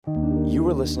You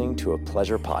are listening to a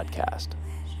Pleasure podcast.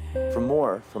 For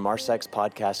more from our Sex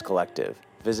Podcast Collective,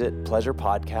 visit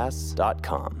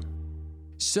pleasurepodcasts.com.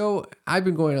 So I've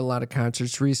been going to a lot of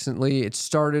concerts recently. It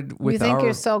started with You think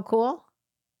you're so cool?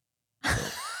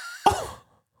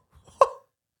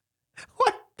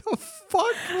 What the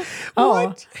fuck? Oh,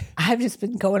 What? I've just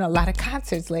been going to a lot of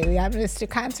concerts lately. I'm Mr.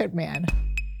 Concert Man.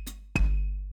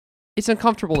 It's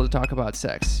uncomfortable to talk about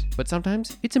sex, but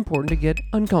sometimes it's important to get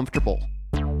uncomfortable.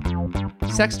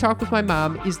 Sex Talk with My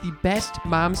Mom is the best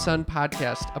mom-son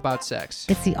podcast about sex.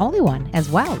 It's the only one as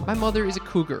well. My mother is a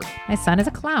cougar. My son is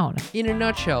a clown. In a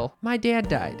nutshell, my dad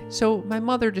died, so my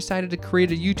mother decided to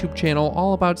create a YouTube channel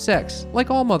all about sex,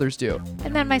 like all mothers do.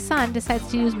 And then my son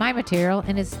decides to use my material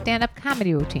in his stand-up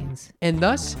comedy routines. And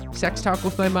thus, Sex Talk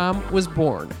with My Mom was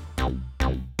born.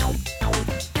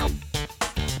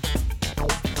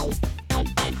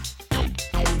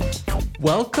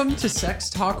 Welcome to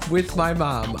Sex Talk with My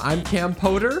Mom. I'm Cam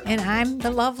Potter. And I'm the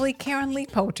lovely Karen Lee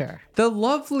Potter. The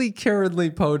lovely Karen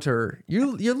Lee Potter.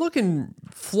 You're looking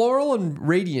floral and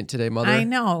radiant today, Mother. I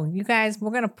know. You guys, we're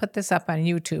going to put this up on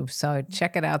YouTube, so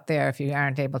check it out there if you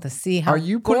aren't able to see how Are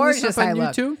you putting gorgeous this up on I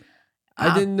look. YouTube?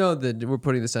 I didn't know that we're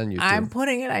putting this on YouTube. I'm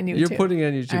putting it on YouTube. You're putting it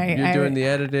on YouTube. You're doing the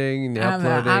editing and the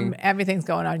uploading. Everything's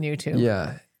going on YouTube.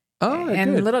 Yeah. Oh,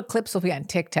 and good. little clips will be on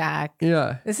TikTok.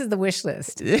 Yeah. This is the wish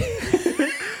list.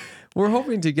 We're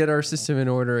hoping to get our system in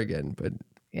order again, but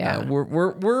Yeah.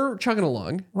 we're chugging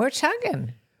along. We're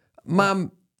chugging.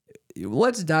 Mom,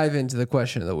 let's dive into the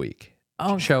question of the week.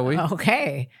 Shall we?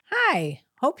 Okay. Hi.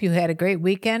 Hope you had a great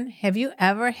weekend. Have you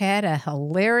ever had a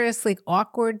hilariously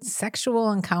awkward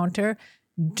sexual encounter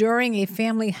during a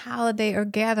family holiday or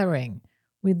gathering?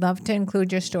 We'd love to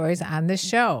include your stories on this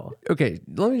show. Okay,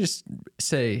 let me just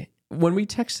say, when we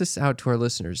text this out to our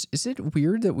listeners, is it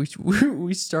weird that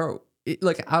we start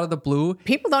like out of the blue?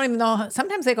 People don't even know.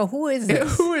 Sometimes they go, who is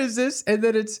this? Who is this? And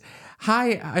then it's,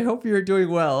 hi, I hope you're doing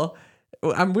well.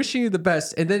 I'm wishing you the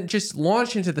best. And then just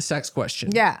launch into the sex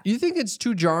question. Yeah. You think it's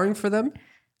too jarring for them?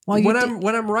 Well,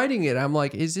 when I'm writing it, I'm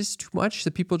like, is this too much?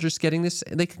 The people just getting this?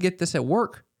 They could get this at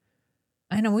work.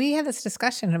 I know we had this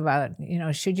discussion about,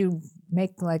 should you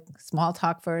make like small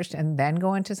talk first and then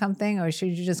go into something, or should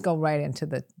you just go right into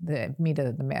the meat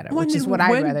of the matter, which is what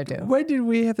I'd rather do. When did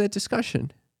we have that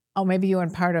discussion? Oh, maybe you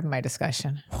weren't part of my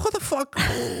discussion. What the fuck?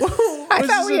 I Was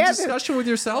thought we this a had discussion with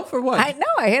yourself or what?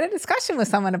 I had a discussion with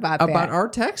someone about that. About our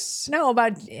texts? No,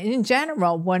 about in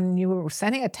general, when you were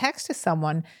sending a text to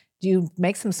someone, do you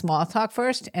make some small talk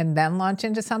first and then launch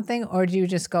into something, or do you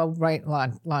just go right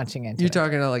launching into You're it?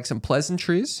 talking about like some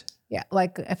pleasantries? Yeah,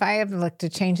 like if I have like to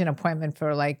change an appointment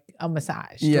for like a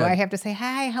massage, Yeah. do I have to say,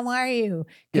 hi, how are you?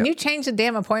 Can you change the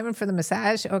damn appointment for the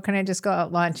massage, or can I just go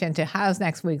launch into how's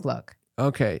next week look?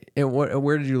 Okay. And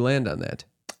where did you land on that?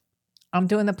 I'm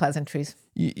doing the pleasantries.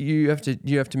 You have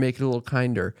to make it a little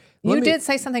kinder. You did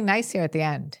say something nice here at the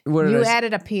end. What did I You say?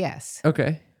 added a PS.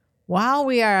 Okay. While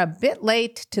we are a bit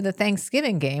late to the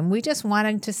Thanksgiving game, we just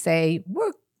wanted to say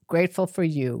we're grateful for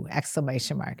you! !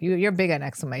 You're big on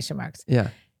exclamation marks. Yeah.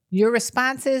 Your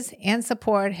responses and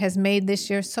support has made this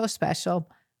year so special.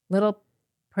 Little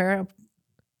prayer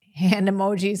hand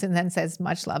emojis and then says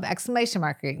much love! !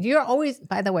 You're always,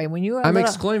 by the way, when you were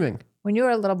exclaiming. when you were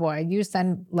a little boy, you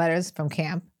send letters from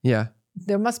camp. Yeah.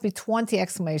 There must be 20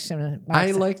 exclamation marks.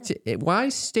 I like to. Why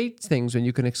state things when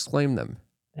you can exclaim them?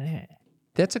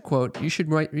 That's a quote. You should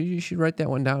write that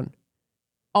one down.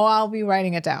 Oh, I'll be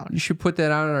writing it down. You should put that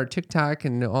out on our TikTok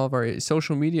and all of our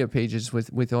social media pages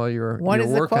with all your What is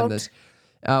the work on quote? this.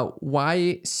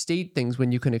 Why state things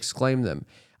when you can exclaim them?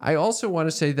 I also want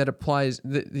to say that applies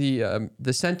the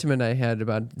sentiment I had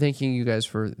about thanking you guys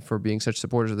for being such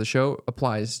supporters of the show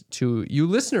applies to you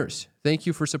listeners. Thank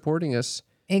you for supporting us.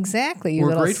 Exactly. You We're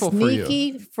little grateful for you.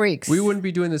 sneaky freaks. We wouldn't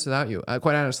be doing this without you,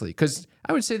 quite honestly, because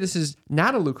I would say this is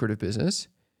not a lucrative business.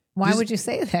 Why would you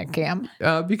say that, Cam?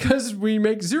 Because we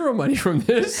make zero money from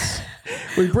this.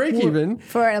 We break even.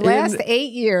 For the last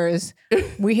 8 years,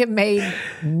 we have made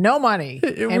no money.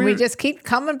 And we just keep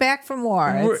coming back for more.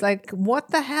 It's like,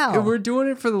 what the hell? We're doing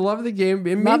it for the love of the game,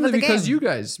 and Love mainly of the because game. you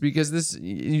guys, because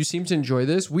you seem to enjoy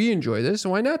this. We enjoy this,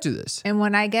 so why not do this? And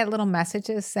when I get little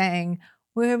messages saying,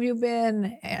 where have you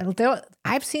been? And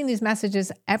I've seen these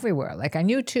messages everywhere, like on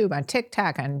YouTube, on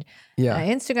TikTok, on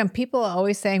Instagram. People are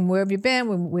always saying, where have you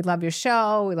been? We love your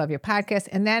show. We love your podcast.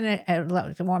 And then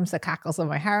it warms the cockles of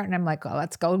my heart. And I'm like, oh,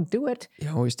 let's go do it. You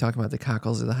always talk about the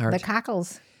cockles of the heart. The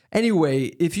cockles. Anyway,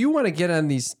 if you want to get on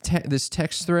this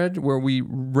text thread where we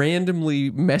randomly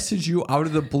message you out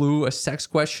of the blue a sex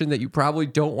question that you probably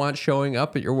don't want showing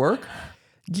up at your work,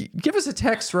 Give us a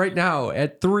text right now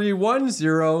at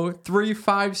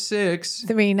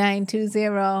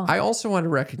 310-356-3920. I also want to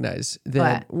recognize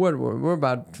that we're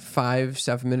about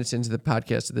 5-7 minutes into the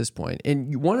podcast at this point.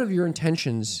 And one of your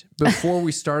intentions before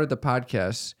we started the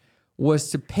podcast was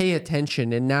to pay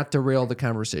attention and not derail the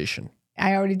conversation.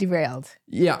 I already derailed.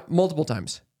 Yeah, multiple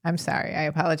times. I'm sorry. I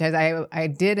apologize. I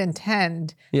did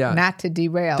intend not to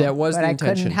derail. That was the intention.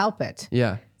 I couldn't help it.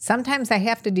 Yeah. Sometimes I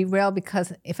have to derail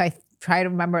because if I try to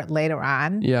remember it later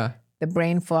on, the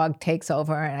brain fog takes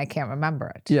over and I can't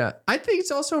remember it. Yeah. I think it's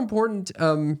also important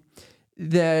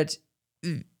that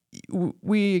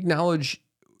we acknowledge,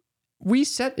 we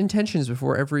set intentions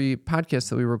before every podcast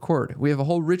that we record. We have a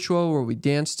whole ritual where we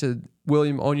dance to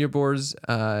William Onyebor's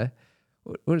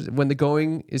what is it? When the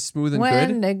going is smooth and good.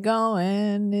 When the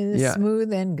going is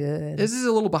smooth and good. This is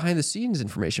a little behind the scenes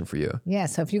information for you. Yeah.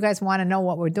 So if you guys want to know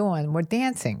what we're doing, we're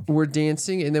dancing. We're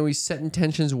dancing, and then we set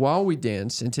intentions while we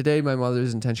dance. And today, my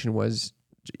mother's intention was,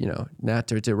 not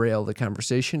to derail the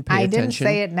conversation. Pay attention. I didn't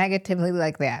say it negatively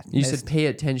like that. You said pay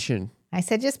attention. I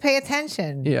said just pay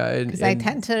attention. Yeah, because I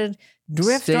tend to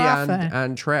drift stay off.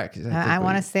 on track. I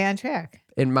want to stay on track.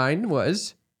 And mine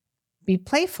was be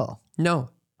playful.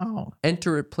 No. Oh.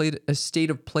 Enter a state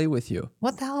of play with you.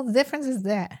 What the hell difference is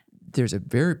that? There's a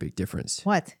very big difference.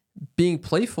 What? Being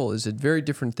playful is a very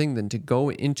different thing than to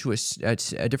go into a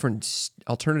different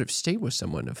alternative state with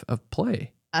someone of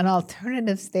play. An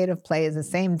alternative state of play is the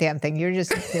same damn thing. You're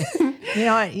just,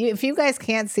 if you guys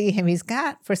can't see him, he's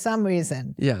got, for some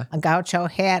reason, a gaucho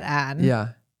hat on.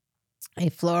 Yeah. A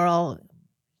floral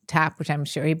top, which I'm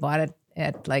sure he bought it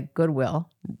at like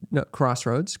Goodwill. No,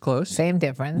 Crossroads, close. Same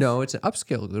difference. No, it's an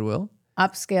upscale Goodwill.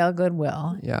 Upscale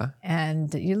Goodwill. Yeah.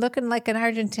 And you're looking like an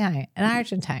Argentine.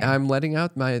 I'm letting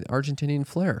out my Argentinian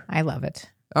flair. I love it.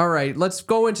 All right, let's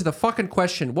go into the fucking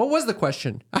question. What was the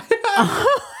question?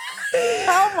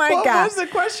 Oh my God. What was the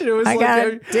question? It was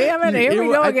damn it. Here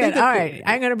we go again. All right.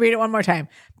 I'm going to read it one more time.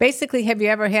 Basically, have you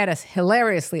ever had a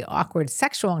hilariously awkward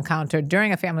sexual encounter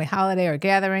during a family holiday or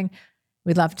gathering?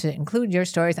 We'd love to include your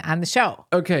stories on the show.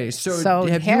 Okay, so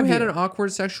have you had an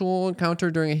awkward sexual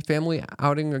encounter during a family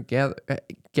outing or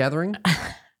gathering?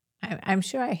 I'm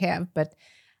sure I have, but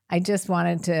I just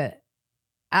wanted to...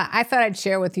 I thought I'd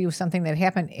share with you something that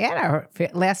happened at our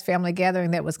last family gathering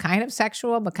that was kind of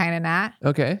sexual, but kind of not.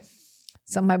 Okay.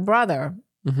 So my brother,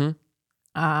 first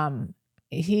of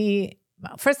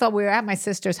all, we were at my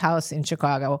sister's house in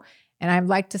Chicago, and I'd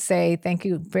like to say thank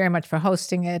you very much for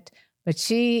hosting it. But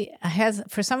she has,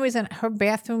 for some reason, her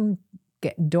bathroom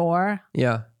door.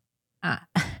 Yeah.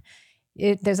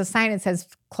 There's a sign that says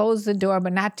close the door,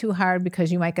 but not too hard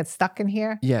because you might get stuck in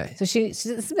here. Yeah. So this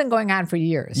has been going on for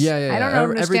years. Yeah. I don't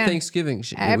understand. Every Thanksgiving,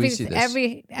 we see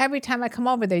this. Every time I come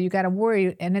over there, you got to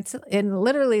worry. And it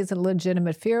literally is a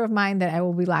legitimate fear of mine that I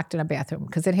will be locked in a bathroom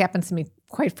because it happens to me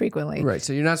quite frequently. Right.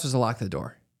 So you're not supposed to lock the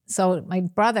door. So my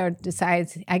brother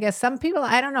decides, I guess some people,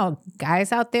 I don't know,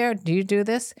 guys out there, do you do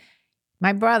this?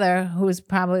 My brother, who's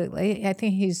probably, I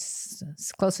think he's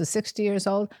close to 60 years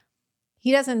old,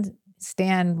 he doesn't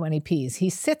stand when he pees.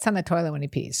 He sits on the toilet when he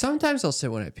pees. Sometimes I'll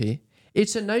sit when I pee.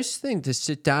 It's a nice thing to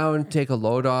sit down, take a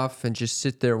load off, and just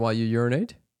sit there while you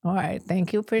urinate. All right.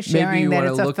 Thank you for sharing that.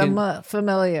 It's a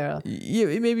familiar.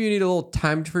 Maybe you need a little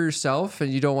time for yourself,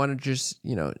 and you don't want to just,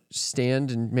 stand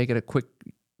and make it a quick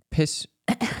piss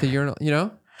at the urinal,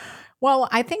 Well,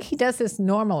 I think he does this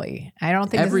normally. I don't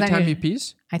think every time he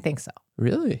pees? I think so.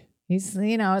 Really? He's,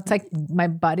 it's like my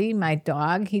buddy, my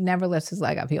dog. He never lifts his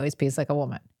leg up. He always pees like a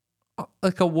woman.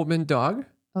 Like a woman dog?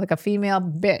 Like a female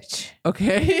bitch.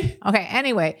 Okay. Okay.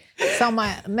 Anyway, so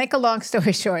make a long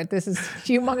story short. This is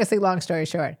humongously long story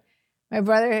short. My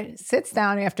brother sits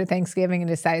down after Thanksgiving and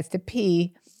decides to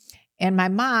pee. And my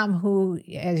mom, who,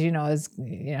 as you know, is,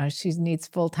 she needs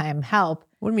full-time help.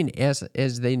 What do you mean, as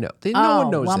they know? No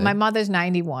one knows. Well, that. My mother's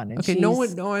 91. And okay,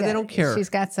 they don't care. She's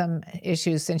got some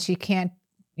issues and she can't,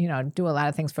 do a lot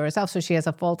of things for herself. So she has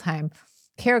a full-time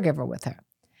caregiver with her.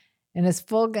 And this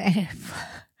full-time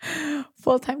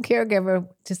caregiver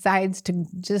decides to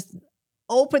just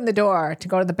open the door to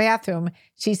go to the bathroom.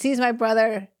 She sees my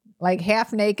brother like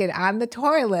half naked on the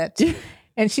toilet.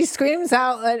 And she screams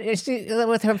out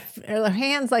with her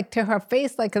hands like to her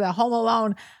face, like the Home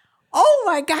Alone, "Oh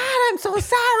my God, I'm so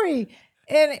sorry."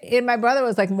 And my brother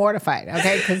was like mortified,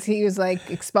 okay, because he was like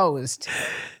exposed.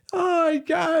 Oh my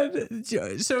God.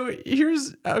 So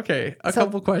here's, a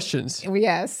couple questions.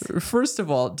 Yes. First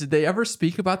of all, did they ever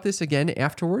speak about this again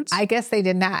afterwards? I guess they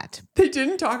did not. They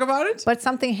didn't talk about it? But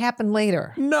something happened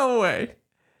later. No way.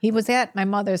 He was at my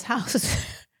mother's house.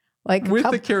 With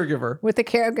the caregiver. With the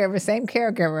caregiver, same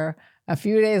caregiver, a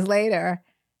few days later.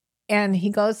 And he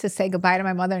goes to say goodbye to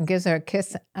my mother and gives her a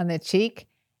kiss on the cheek.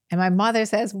 And my mother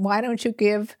says, why don't you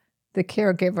give the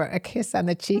caregiver a kiss on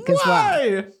the cheek as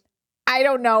well? I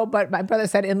don't know, but my brother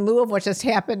said in lieu of what just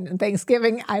happened in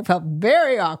Thanksgiving, I felt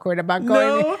very awkward about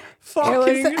going. No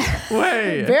fucking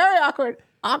way. Very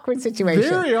awkward situation.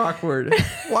 Very awkward.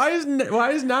 Why is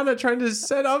Nana trying to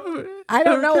set up? I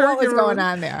don't know what was going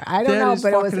on there. I don't know,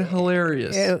 but it was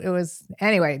hilarious. It was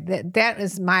anyway. That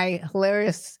is my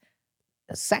hilarious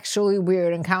sexually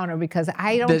weird encounter because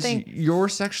I don't think your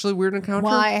sexually weird encounter.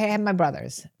 Well, I had my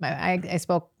brothers. I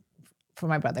spoke for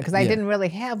my brother because I didn't really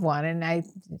have one, and I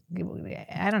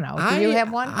don't know. Do you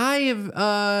have one? I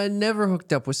have never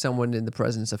hooked up with someone in the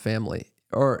presence of family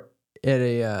or at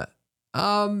a.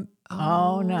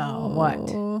 Oh no! What?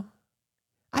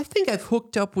 I think I've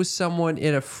hooked up with someone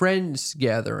at a friend's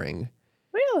gathering.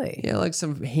 Really? Yeah, like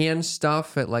some hand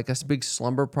stuff at like a big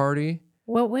slumber party.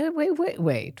 Well, wait.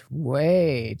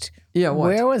 Yeah, what?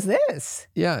 Where was this?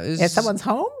 Yeah, at someone's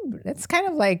home. It's kind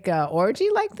of like an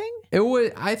orgy-like thing. It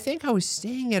was. I think I was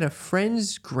staying at a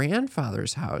friend's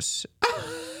grandfather's house.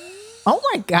 Oh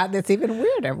my God, that's even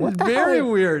weirder. What the hell? Very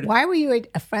weird. Why were you at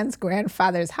a friend's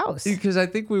grandfather's house? Because I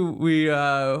think we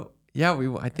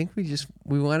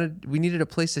needed a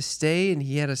place to stay, and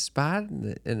he had a spot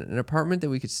in an apartment that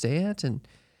we could stay at, and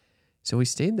so we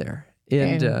stayed there.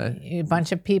 And a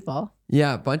bunch of people.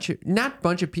 Yeah, not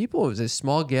bunch of people. It was a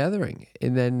small gathering,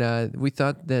 and then we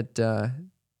thought that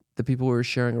the people we were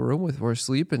sharing a room with were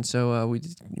asleep, and so we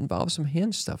just involved some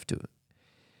hand stuff to it.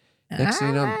 Next thing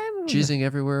you know, I'm jizzing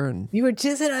everywhere, and you were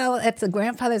jizzing at the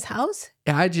grandfather's house.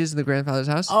 Yeah, I jizzed in the grandfather's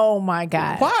house. Oh my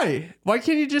God! Why? Why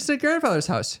can't you jizz at grandfather's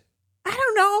house? I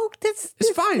don't know. It's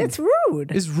fine. It's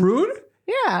rude. It's rude.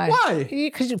 Yeah. Why?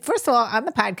 Because first of all, on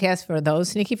the podcast, for those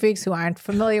sneaky freaks who aren't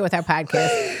familiar with our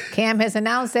podcast, Cam has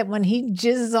announced that when he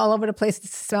jizzes all over the place, it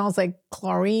smells like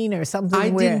chlorine or something. I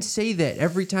didn't say that.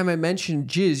 Every time I mention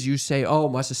jizz, you say, "Oh,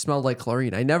 must have smelled like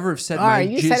chlorine." I never have said my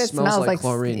jizz smells like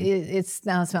chlorine. It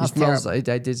smells terrible. I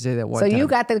did say that one time. So you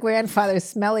got the grandfather's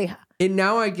smelly. And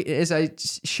now, as I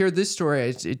shared this story,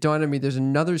 it dawned on me there's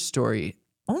another story.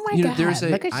 Oh my God!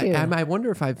 Look at you. I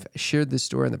wonder if I've shared this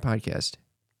story on the podcast.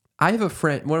 I have a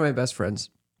friend, one of my best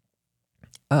friends.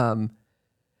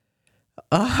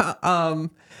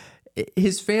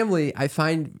 His family, I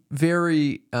find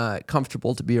very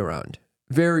comfortable to be around.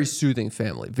 Very soothing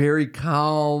family. Very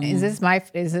calm. Is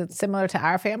it similar to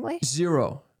our family?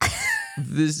 Zero.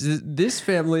 This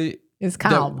family is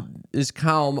calm.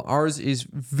 Ours is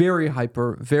very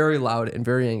hyper, very loud, and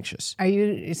very anxious. Are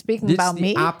you speaking about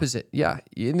me? The opposite. Yeah.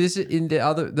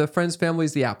 The friend's family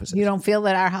is the opposite. You don't feel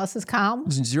that our house is calm?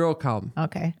 Zero calm.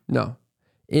 Okay. No.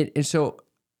 And so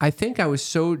I think I was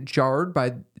so jarred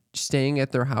by staying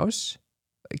at their house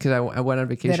because I went on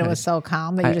vacation. That it was so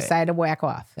calm that you decided to whack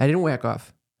off. I didn't whack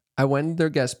off. I went in their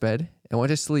guest bed and went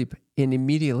to sleep, and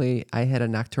immediately I had a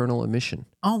nocturnal emission.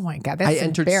 Oh my God, that's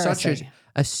embarrassing. I entered such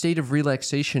a state of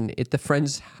relaxation at the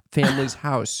friend's family's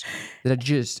house that I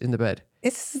jizzed in the bed.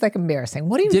 It's like embarrassing.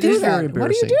 What do you do? It is very embarrassing.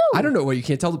 What do you do? I don't know. Well, you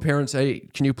can't tell the parents, "Hey,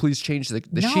 can you please change the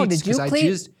sheets?" Did you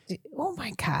please? Oh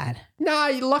my God.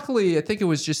 Nah, luckily, I think it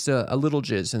was just a little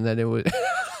jizz, and then it was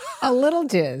a little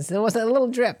jizz. It was a little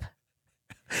drip.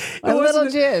 A little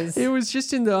jizz. It was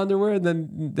just in the underwear, and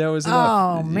then that was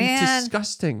enough. Oh man,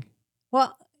 disgusting.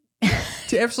 Well,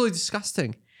 absolutely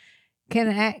disgusting.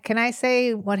 Can I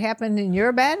say what happened in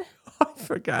your bed? I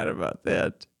forgot about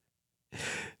that.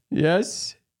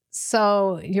 Yes.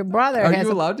 So your brother Are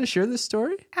you allowed to share this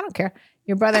story? I don't care.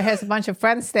 Your brother has a bunch of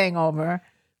friends staying over.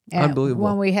 Unbelievable.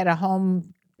 When we had a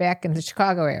home back in the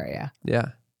Chicago area. Yeah.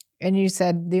 And you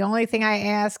said, the only thing I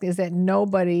ask is that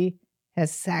nobody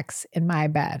has sex in my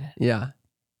bed. Yeah.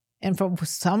 And for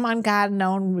some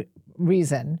unknown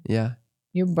reason, yeah,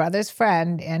 your brother's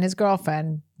friend and his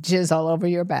girlfriend jizz all over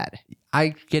your bed.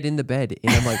 I get in the bed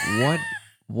and I'm like,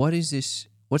 what is this?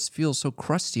 What feels so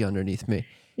crusty underneath me?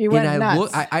 You went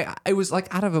nuts. I was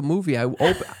like out of a movie.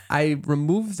 I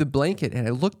removed the blanket and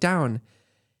I looked down,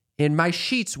 and my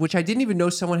sheets, which I didn't even know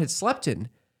someone had slept in,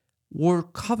 were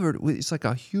covered with, it's like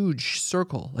a huge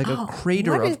circle, like a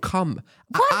crater of cum.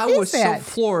 I was so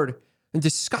floored and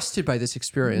disgusted by this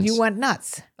experience. You went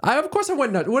nuts. Of course I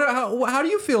went nuts. How do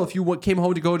you feel if you came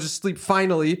home to go to sleep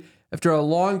finally after a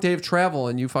long day of travel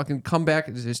and you fucking come back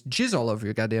and there's jizz all over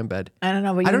your goddamn bed? I don't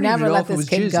know, but you never let this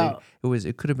kid go.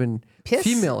 It could have been piss?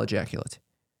 Female ejaculate.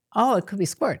 Oh, it could be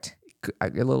squirt. A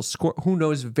little squirt. Who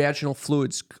knows? Vaginal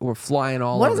fluids were flying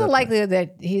all over. What is the likelihood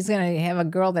that he's going to have a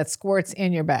girl that squirts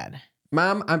in your bed?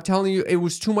 Mom, I'm telling you, it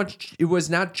was too much. It was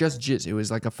not just jizz. It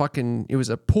was like it was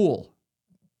a pool.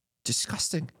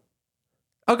 Disgusting.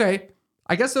 Okay.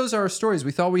 I guess those are our stories.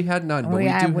 We thought we had none,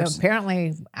 but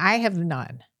apparently I have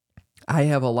none. I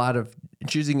have a lot of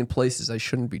jizzing in places I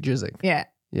shouldn't be jizzing. Yeah.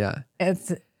 Yeah.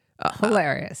 It's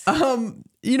hilarious. When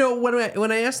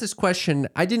I asked this question,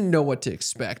 I didn't know what to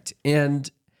expect. And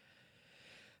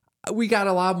we got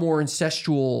a lot more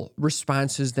incestual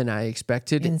responses than I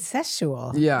expected.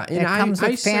 Incestual? Yeah. And it comes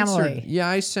with family.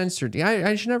 I censored.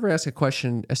 I should never ask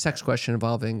a sex question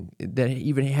involving that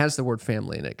even has the word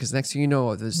family in it. Because next thing you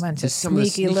know, there's some of the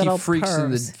sneaky little freaks pervs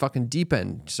in the fucking deep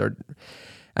end start.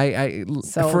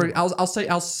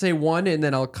 I'll say one and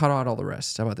then I'll cut out all the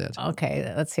rest. How about that?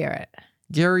 Okay, let's hear it.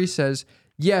 Gary says,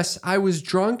 yes, I was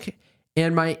drunk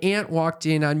and my aunt walked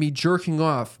in on me jerking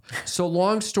off. So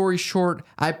long story short,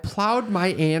 I plowed my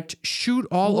aunt, shoot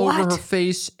all over her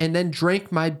face, and then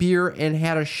drank my beer and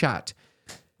had a shot.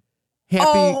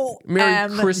 Happy Merry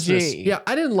Christmas. Yeah,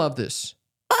 I didn't love this.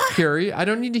 Gary, I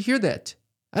don't need to hear that.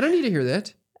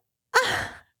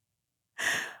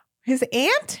 His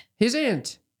aunt? His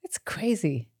aunt. It's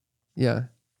crazy. Yeah.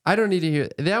 I don't need to hear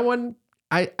that one.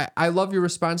 I love your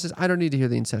responses. I don't need to hear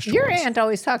the incestual Your ones. aunt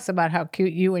always talks about how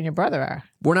cute you and your brother are.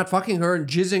 We're not fucking her and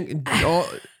jizzing,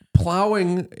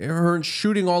 plowing her and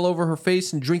shooting all over her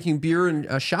face and drinking beer and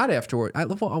a shot afterward. I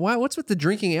love. What's with the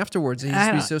drinking afterwards? He used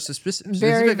to be so specific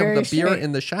of the beer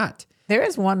and the shot. There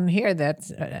is one here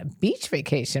that's a beach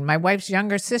vacation. My wife's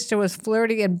younger sister was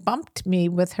flirty and bumped me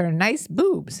with her nice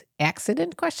boobs.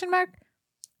 Accident? ?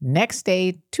 Next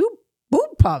day, 2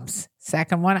 boob pumps.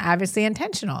 Second one, obviously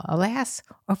intentional. Alas,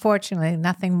 or fortunately,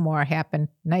 nothing more happened.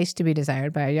 Nice to be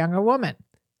desired by a younger woman.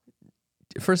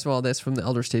 First of all, that's from the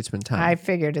elder statesman Tom. I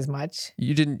figured as much.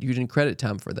 You didn't credit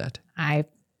Tom for that. I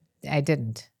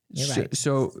didn't. You're right.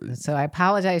 So I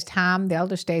apologize, Tom. The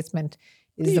elder statesman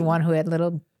is the one who had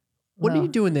little. What do you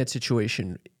do in that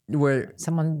situation where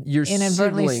someone your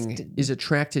inadvertently sibling is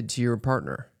attracted to your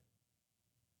partner?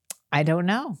 I don't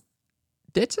know.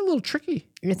 That's a little tricky.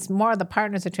 It's more the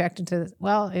partner's attracted to,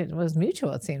 it was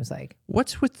mutual, it seems like.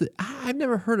 What's with I've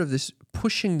never heard of this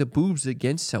pushing the boobs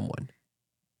against someone.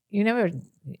 You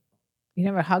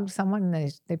never hugged someone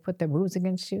and they put their boobs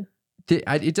against you?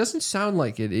 It doesn't sound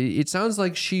like it. It sounds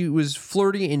like she was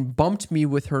flirty and bumped me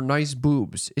with her nice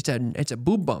boobs. It's a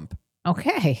boob bump.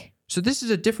 Okay. So this is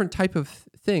a different type of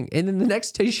thing. And then the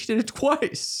next day she did it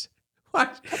twice.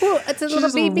 What? Well, it's a little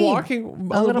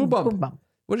BB. A little boob bump.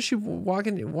 What is she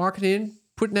walking in,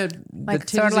 putting the titties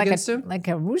sort of against him? Like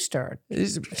a rooster,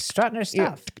 strutting her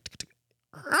stuff.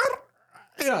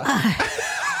 Yeah.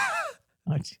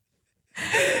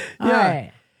 All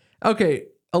right. Okay.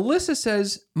 Alyssa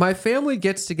says, my family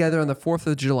gets together on the 4th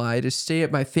of July to stay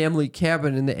at my family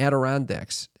cabin in the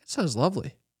Adirondacks. That sounds lovely.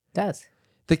 It does.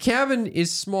 The cabin is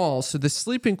small, so the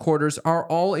sleeping quarters are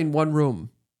all in one room.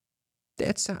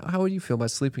 How would you feel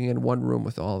about sleeping in one room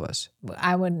with all of us?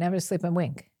 I would never sleep and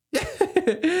wink.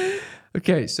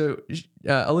 Okay, so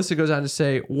Alyssa goes on to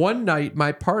say, one night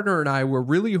my partner and I were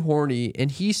really horny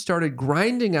and he started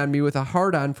grinding on me with a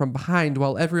hard-on from behind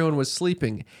while everyone was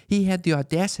sleeping. He had the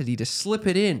audacity to slip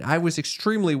it in. I was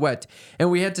extremely wet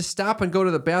and we had to stop and go to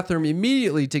the bathroom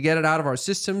immediately to get it out of our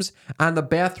systems on the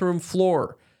bathroom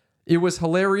floor. It was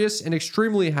hilarious and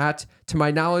extremely hot. To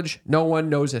my knowledge, no one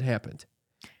knows it happened.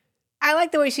 I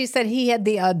like the way she said he had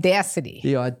the audacity.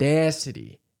 The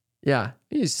audacity. Yeah,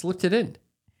 he just slipped it in.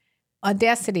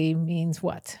 Audacity means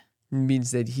what? It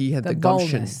means that he had the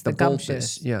gumption. The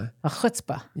boldness. Yeah. A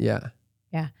chutzpah. Yeah.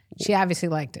 Yeah. She obviously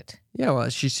liked it. Yeah, well,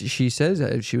 she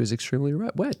says she was extremely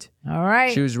wet. All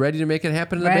right. She was ready to make it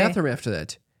happen in the bathroom after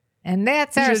that. And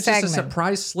that's our segment. Just a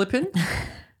surprise slip-in?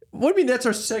 What do you mean that's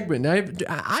our segment?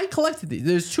 I collected these.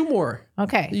 There's 2 more.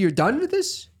 Okay. You're done with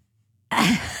this?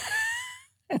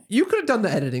 You could have done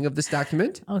the editing of this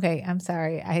document. Okay, I'm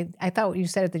sorry. I thought you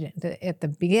said at the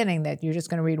beginning that you're just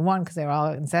going to read one because they're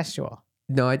all incestual.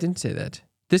 No, I didn't say that.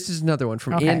 This is another one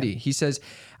from Andy. He says,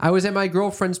 I was at my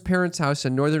girlfriend's parents' house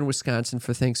in northern Wisconsin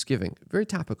for Thanksgiving. Very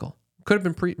topical. Could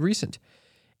have been recent.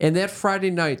 And that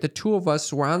Friday night, the 2 of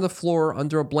us were on the floor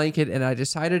under a blanket, and I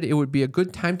decided it would be a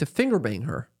good time to finger bang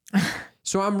her.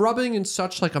 So I'm rubbing and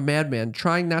such like a madman,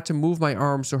 trying not to move my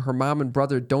arm so her mom and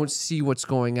brother don't see what's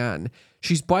going on.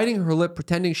 She's biting her lip,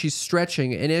 pretending she's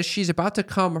stretching, and as she's about to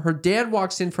come, her dad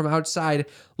walks in from outside,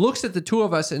 looks at the 2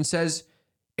 of us, and says,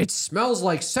 it smells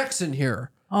like sex in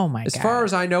here. Oh, my God. As far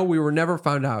as I know, we were never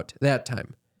found out that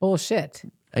time. Bullshit.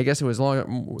 I guess it was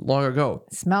long ago.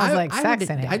 It smells like sex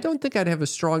in here. I don't think I'd have a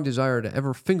strong desire to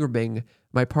ever finger bang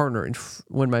my partner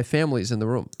when my family's in the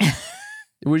room.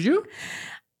 Would you?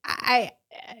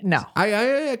 No.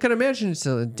 I can imagine it's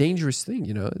a dangerous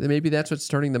thing, Maybe that's what's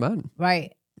turning them on.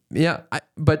 Right. Yeah,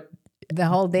 but The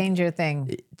whole danger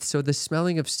thing. So the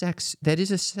smelling of sex, that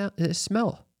is a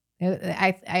smell.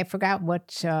 I forgot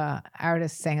which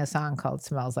artist sang a song called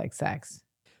 "Smells Like Sex."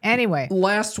 Anyway,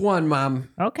 last one, Mom.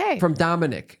 Okay. From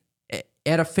Dominic.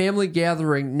 At a family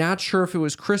gathering, not sure if it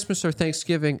was Christmas or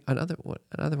Thanksgiving. Another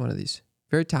one of these.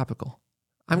 Very topical.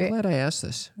 I'm glad I asked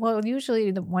this. Well,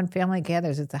 usually when family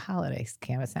gathers, it's a holiday,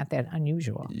 Cam. It's not that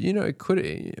unusual. It could.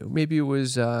 Maybe it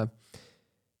was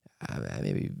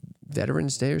maybe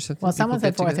Veterans Day or something. Well, someone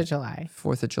said 4th of July.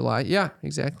 4th of July. Yeah,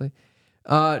 exactly.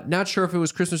 Not sure if it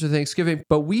was Christmas or Thanksgiving,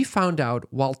 but we found out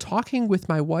while talking with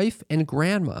my wife and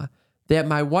grandma that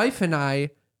my wife and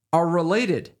I are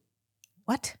related.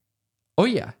 What? Oh,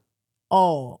 yeah.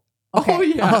 Oh. Okay. Oh,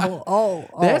 yeah. Oh.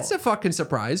 That's a fucking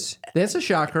surprise. That's a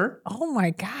shocker. Oh,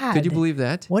 my God. Could you believe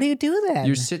that? What do you do then?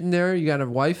 You're sitting there, you got a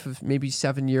wife of maybe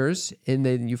 7 years, and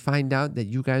then you find out that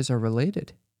you guys are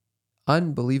related.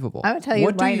 Unbelievable. I would tell you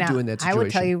what right do you now, do in that situation? I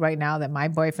would tell you right now that my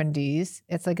boyfriend D's,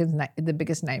 it's like the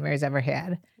biggest nightmare he's ever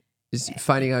had. Is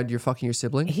finding out you're fucking your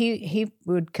sibling? He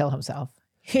would kill himself.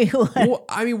 He would. Well,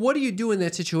 I mean, what do you do in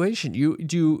that situation?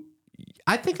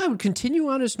 I think I would continue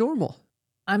on as normal.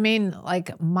 I mean,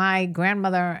 like my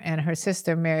grandmother and her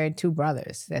sister married 2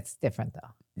 brothers. That's different, though.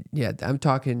 Yeah, I'm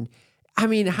talking. I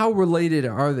mean, how related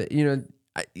are they?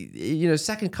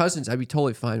 Second cousins, I'd be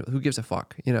totally fine. Who gives a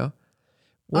fuck?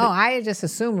 I just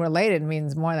assume related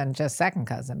means more than just second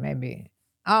cousin, maybe.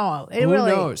 Oh, who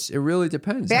knows? It really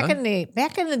depends. Back in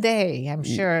the day, I'm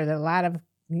sure that a lot of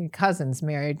cousins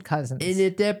married cousins. And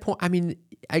at that point, I mean,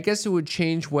 I guess it would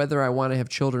change whether I want to have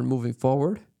children moving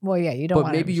forward. Well, yeah, you don't.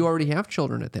 But maybe you already have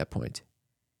children at that point.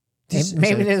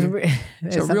 Maybe there's a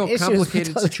real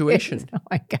complicated situation. Oh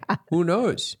my God! Who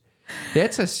knows?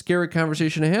 That's a scary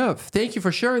conversation to have. Thank you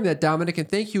for sharing that, Dominic, and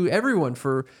thank you everyone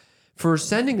for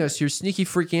sending us your sneaky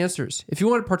freak answers. If you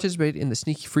want to participate in the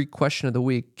sneaky freak question of the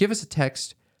week, give us a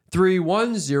text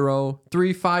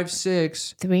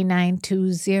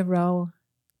 310-356-3920.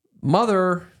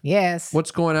 Mother. Yes.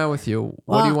 What's going on with you?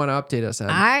 What do you want to update us on?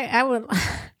 I would.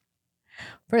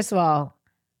 First of all,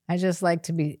 I just like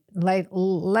to let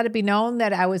it be known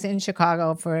that I was in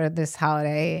Chicago for this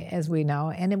holiday, as we know,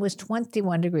 and it was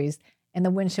 21 degrees, and the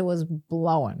wind chill was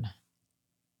blowing.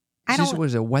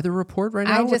 Was a weather report right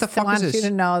now? I what the just fuck want is this? you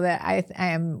to know that I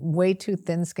am way too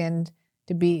thin-skinned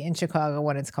to be in Chicago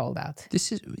when it's cold out. This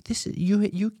is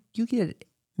you get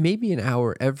maybe an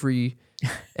hour every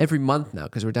month now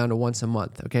because we're down to once a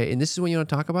month. Okay, and this is when you want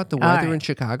to talk about the weather in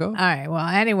Chicago. All right. Well,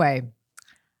 anyway,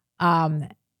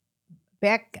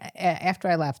 back after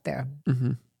I left there,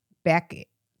 back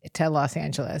to Los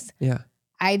Angeles. Yeah,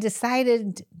 I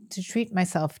decided to treat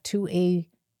myself to a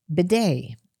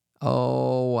bidet.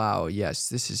 Oh wow! Yes,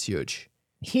 this is huge.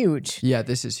 Huge. Yeah,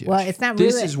 this is huge. Well, it's not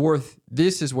this really.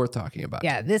 This is worth talking about.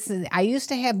 Yeah, I used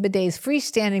to have bidets,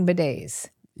 freestanding bidets.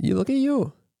 You look at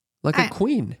you, like a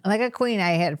queen. Like a queen.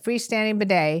 I had a freestanding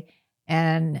bidet,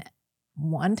 and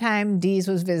one time Deez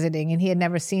was visiting, and he had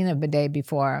never seen a bidet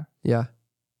before. Yeah.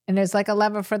 And there's like a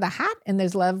lever for the hot, and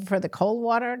there's a lever for the cold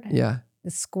water. Yeah.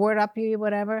 The squirt up you,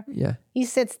 whatever. Yeah. He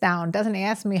sits down, doesn't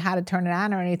ask me how to turn it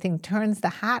on or anything. Turns the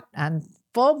hot on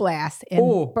full blast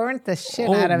and burnt the shit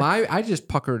out of it. I just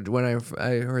puckered when I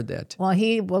heard that. Well,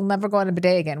 he will never go on a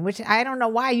bidet again, which I don't know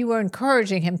why you were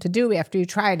encouraging him to do after you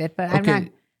tried it, but I'm not.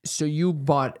 So you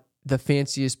bought the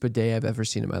fanciest bidet I've ever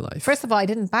seen in my life. First of all, I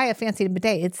didn't buy a fancy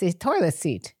bidet. It's a toilet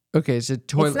seat. Okay, it's a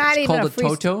toilet. It's not even called a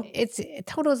Toto?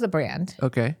 Toto's the brand.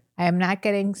 Okay. I am not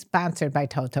getting sponsored by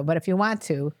Toto, but if you want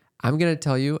to. I'm going to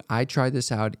tell you, I tried this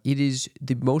out. It is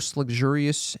the most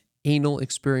luxurious anal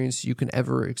experience you can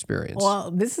ever experience. Well,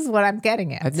 this is what I'm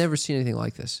getting at. I've never seen anything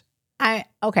like this. So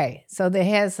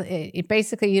it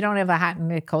basically you don't have a hot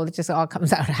and a cold. It just all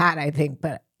comes out hot, I think.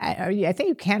 But I think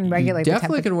you can regulate the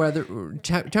temperature. Definitely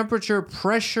can temperature,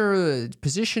 pressure,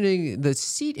 positioning. The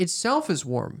seat itself is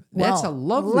warm. That's a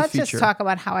lovely feature. Let's just talk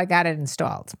about how I got it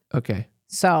installed. Okay.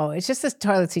 So it's just this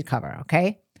toilet seat cover,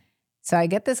 okay? So I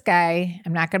get this guy.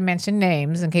 I'm not going to mention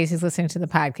names in case he's listening to the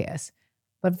podcast.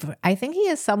 But I think he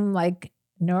has some like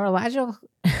neurological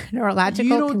You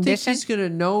don't condition. think he's going to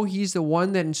know he's the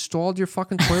one that installed your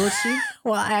fucking toilet seat?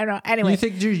 Well, I don't know. Anyway. You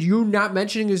think you not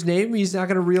mentioning his name, he's not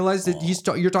going to realize that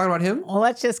you're talking about him? Well,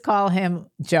 let's just call him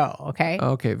Joe, okay?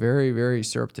 Okay, very, very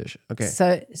surreptitious. Okay.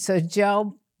 So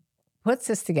Joe puts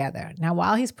this together. Now,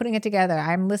 while he's putting it together,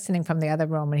 I'm listening from the other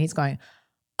room and he's going,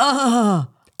 Every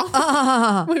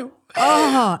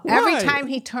time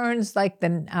he turns like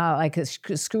a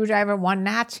screwdriver one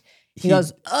notch, he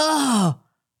goes,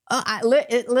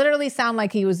 it literally sounded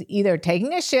like he was either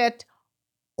taking a shit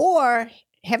or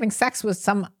having sex with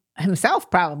himself,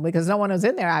 probably, because no one was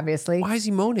in there, obviously. Why is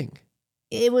he moaning?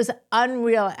 It was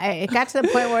unreal. It got to the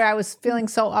point where I was feeling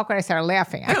so awkward. I started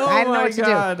laughing. I didn't know what to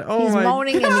do. He's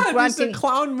moaning and grunting. It's a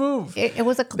clown move. It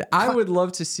was a. I would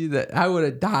love to see that. I would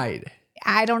have died.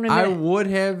 I don't know. I would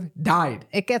have died.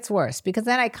 It gets worse because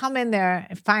then I come in there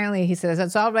and finally he says,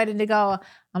 it's all ready to go.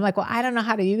 I'm like, well, I don't know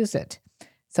how to use it.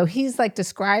 So he's like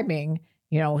describing,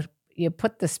 you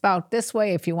put the spout this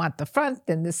way if you want the front,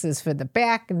 then this is for the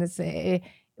back. And it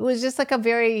was just like a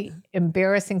very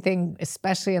embarrassing thing,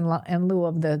 especially in lieu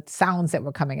of the sounds that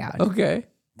were coming out. Okay.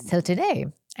 So today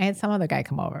I had some other guy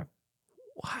come over.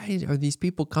 Why are these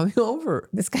people coming over?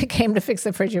 This guy came to fix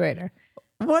the refrigerator.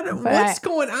 What's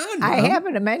going on, Mom? I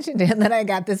happened to mention to him that I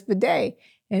got this bidet.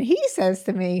 And he says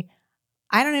to me,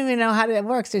 I don't even know how that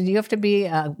works. Do you have to be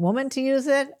a woman to use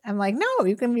it? I'm like, no,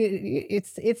 you can be,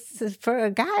 it's for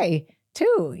a guy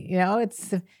too.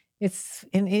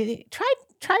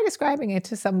 Try describing it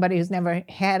to somebody who's never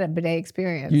had a bidet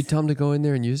experience. You tell them to go in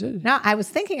there and use it? No, I was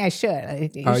thinking I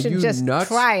should. You should just nuts?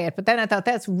 try it. But then I thought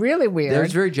that's really weird. That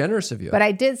was very generous of you. But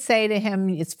I did say to him,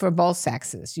 it's for both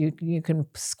sexes. You can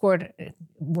squirt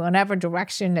whatever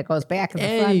direction that goes back and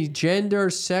the front. Any gender,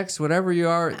 sex, whatever you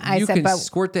are, you can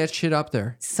squirt that shit up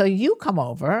there. So you come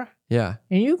over. Yeah.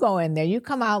 And you go in there. You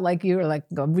come out like you're you've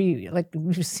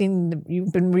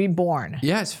been reborn.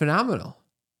 Yeah, it's phenomenal.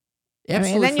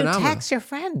 Absolutely and then phenomenal. You text your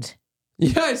friend.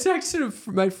 Yeah, I texted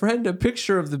my friend a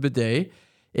picture of the bidet,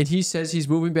 and he says he's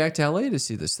moving back to LA to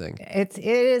see this thing. It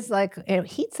is like, it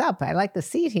heats up. I like the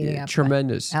seat heating up.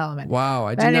 Tremendous. Element. Wow,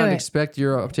 I did not expect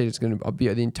your update is going to be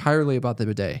entirely about the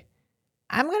bidet.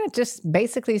 I'm going to just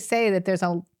basically say that there's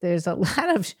a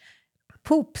lot of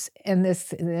poops in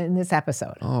this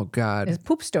episode. Oh God, there's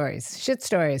poop stories, shit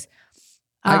stories.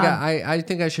 I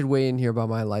think I should weigh in here about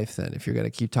my life then. If you're going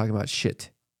to keep talking about shit.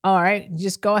 All right,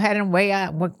 just go ahead and weigh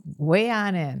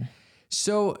on in.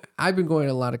 So I've been going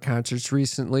to a lot of concerts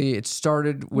recently. It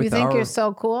started with You think you're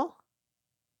so cool?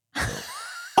 What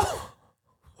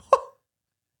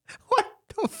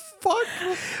the fuck?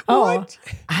 Oh, what?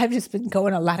 I've just been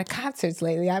going to a lot of concerts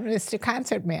lately. I'm Mr.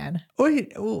 Concert Man.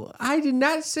 Wait, I did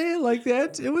not say it like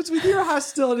that. It was with your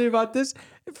hostility about this.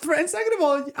 And second of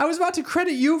all, I was about to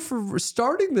credit you for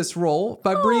starting this role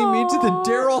by bringing me to the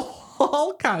Daryl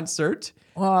Hall concert.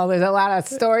 Well, there's a lot of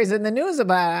stories in the news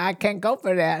about it. I can't go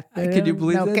for that. Can you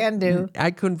believe that? No can do. I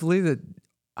couldn't believe that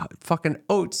fucking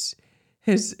Oates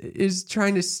is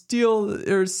trying to steal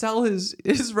or sell his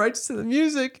rights to the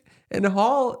music, and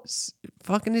Hall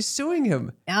fucking is suing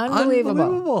him.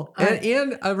 Unbelievable.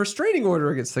 And a restraining order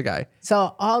against the guy.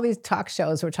 So all these talk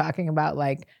shows were talking about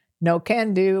like no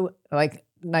can do, like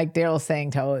Daryl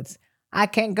saying to Oates, I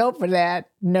can't go for that.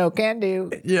 No can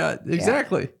do. Yeah,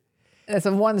 exactly. Yeah. That's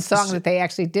the one song that they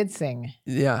actually did sing.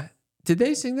 Yeah. Did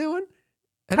they sing that one?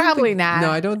 Probably not. No,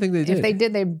 I don't think they did. If they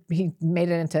did, he made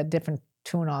it into a different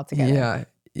tune altogether. Yeah.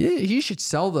 He should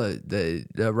sell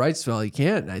the rights while he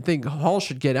can. I think Hall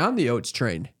should get on the Oates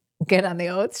train. Get on the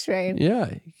Oates train.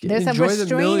 Yeah. There's a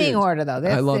restraining order, though.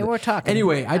 I love it. We're talking.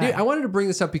 Anyway, I wanted to bring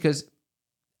this up because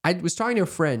I was talking to a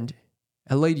friend,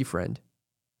 a lady friend,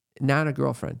 not a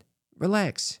girlfriend.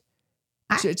 Relax.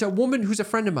 It's a woman who's a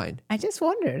friend of mine. I just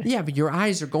wondered. Yeah, but your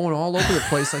eyes are going all over the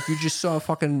place like you just saw a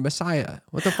fucking Messiah.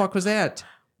 What the fuck was that?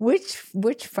 Which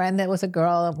friend that was a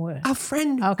girl? A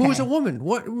friend who was a woman.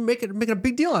 What making a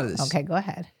big deal out of this? Okay, go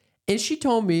ahead. And she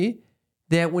told me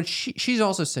that when she's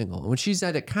also single, when she's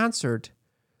at a concert,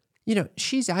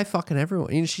 she's eye fucking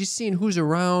everyone. She's seeing who's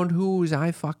around, who's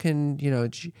eye fucking.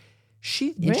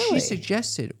 She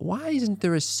suggested, why isn't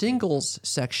there a singles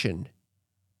section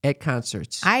at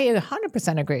concerts? I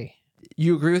 100% agree.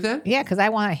 You agree with that? Yeah, because I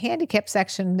want a handicap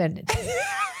section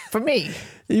for me.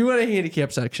 You want a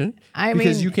handicap section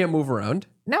because you can't move around.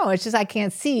 No, it's just I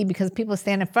can't see because people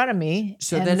stand in front of me.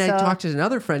 So then I talked to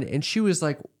another friend, and she was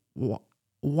like,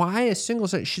 "Why a single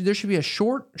section? There should be a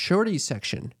shorty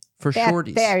section for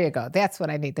shorties." There you go. That's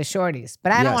what I need, the shorties.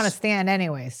 But I don't want to stand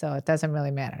anyway, so it doesn't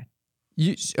really matter.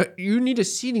 You need a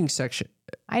seating section.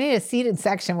 I need a seated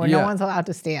section where no one's allowed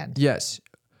to stand. Yes.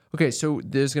 Okay, so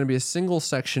there's going to be a single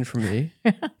section for me.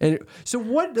 And so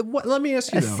what let me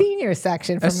ask you a senior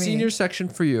section for me. A senior section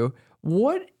for you.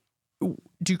 What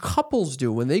do couples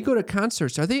do when they go to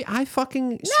concerts? Are they eye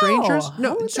fucking strangers?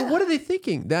 No. So what are they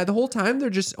thinking? That the whole time they're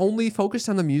just only focused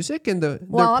on the music and their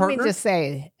partner? Let me just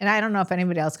say, and I don't know if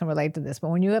anybody else can relate to this, but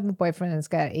when you have a boyfriend that's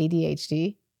got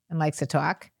ADHD and likes to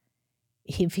talk,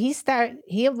 he'll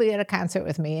be at a concert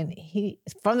with me, and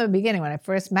from the beginning when I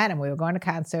first met him, we were going to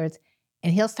concerts.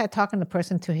 And he'll start talking to the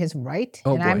person to his right,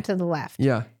 I'm to the left.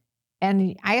 Yeah.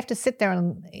 And I have to sit there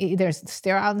and either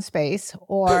stare out in space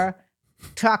or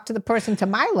talk to the person to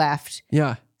my left.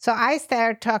 Yeah. So I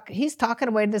start talking. He's talking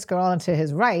away to this girl and to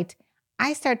his right.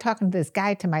 I start talking to this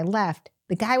guy to my left.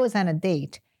 The guy was on a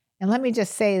date. And let me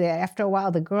just say that after a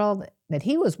while, the girl that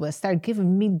he was with started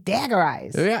giving me dagger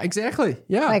eyes. Yeah, exactly.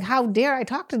 Yeah. Like, how dare I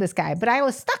talk to this guy? But I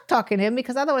was stuck talking to him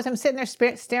because otherwise I'm sitting there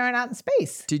staring out in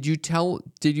space. Did you tell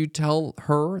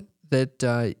her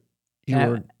that you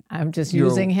were... I'm just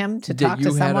using him to talk to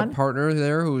someone? That you had a partner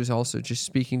there who was also just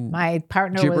speaking my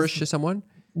partner gibberish to someone?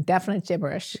 Definite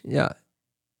gibberish. Yeah.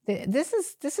 This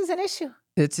is an issue.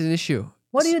 It's an issue.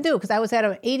 What do you do? Because I was at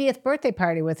an 80th birthday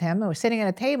party with him. And we're sitting at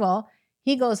a table.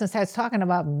 He goes and starts talking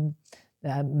about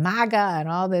MAGA and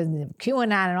all the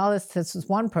QAnon and all this. This is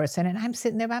one person. And I'm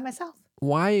sitting there by myself.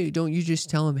 Why don't you just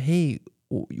tell him, hey,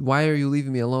 why are you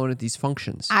leaving me alone at these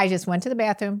functions? I just went to the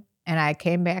bathroom and I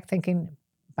came back thinking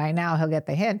by now he'll get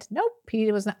the hint. Nope.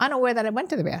 He was unaware that I went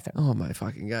to the bathroom. Oh, my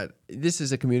fucking God. This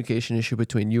is a communication issue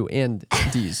between you and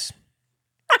Deez.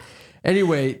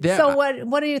 Anyway, so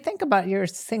what do you think about your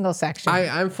single section?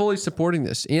 I'm fully supporting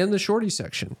this and the shorty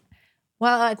section.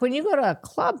 Well, like when you go to a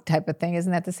club type of thing,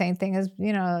 isn't that the same thing as,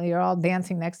 you're all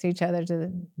dancing next to each other to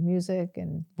the music?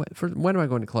 And when am I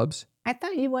going to clubs? I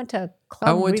thought you went to a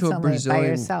club recently by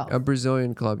yourself. A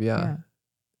Brazilian club, yeah.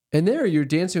 And there you're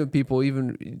dancing with people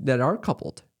even that are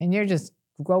coupled. And you're just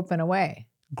groping away.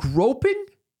 Groping?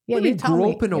 Yeah, you told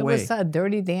groping me away. It was a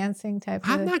dirty dancing type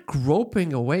of I'm not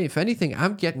groping away. If anything,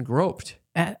 I'm getting groped.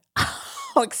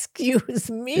 Oh, excuse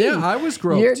me. Yeah, I was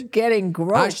groped. You're getting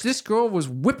groped. This girl was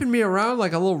whipping me around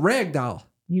like a little rag doll.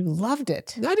 You loved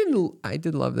it. I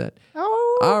did love that.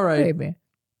 Oh, all right. Baby.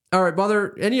 All right,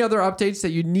 Mother, any other updates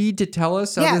that you need to tell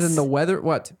us other than the weather?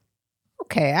 What?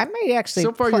 Okay, I may actually...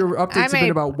 So far, your updates have been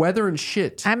about weather and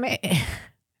shit. I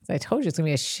told you it's going to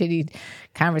be a shitty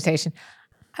conversation.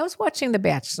 I was watching The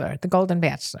Bachelor, The Golden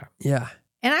Bachelor. Yeah.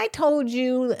 And I told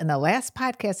you in the last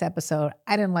podcast episode,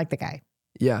 I didn't like the guy.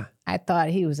 Yeah. I thought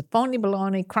he was a phony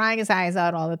baloney, crying his eyes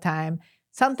out all the time.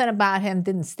 Something about him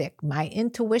didn't stick. My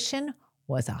intuition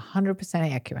was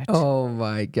 100% accurate. Oh,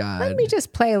 my God. Let me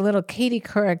just play a little Katie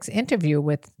Couric's interview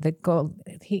with the gold.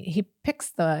 He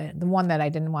picks the one that I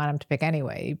didn't want him to pick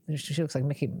anyway. She looks like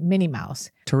Minnie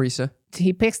Mouse. Teresa.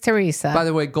 He picks Teresa. By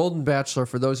the way, Golden Bachelor,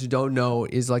 for those who don't know,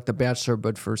 is like The Bachelor,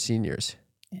 but for seniors.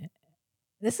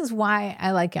 This is why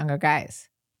I like younger guys.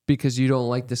 Because you don't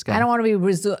like this guy. I don't want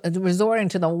to be resorting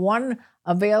to the one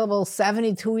available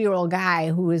 72-year-old guy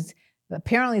who is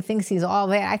apparently thinks he's all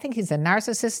that. I think he's a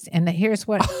narcissist. And here's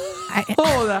what...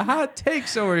 the hot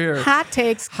takes over here. Hot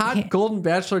takes. Hot Golden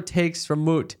Bachelor takes from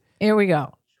Moot. Here we go.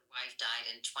 Your wife died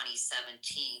in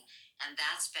 2017, and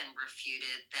that's been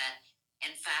refuted that,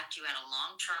 in fact, you had a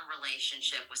long-term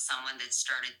relationship with someone that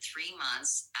started 3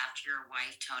 months after your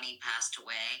wife, Tony, passed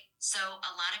away. So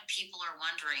a lot of people are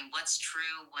wondering what's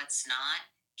true, what's not.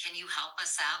 Can you help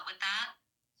us out with that?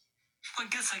 Well,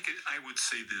 I guess I would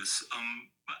say this.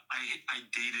 I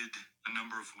dated a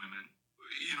number of women.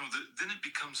 Then it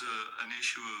becomes an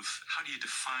issue of how do you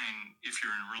define if you're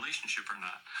in a relationship or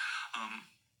not.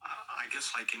 I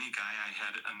guess like any guy, I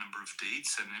had a number of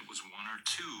dates, and it was one or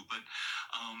two. But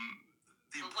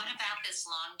what about this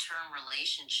long-term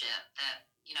relationship that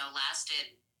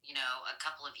lasted a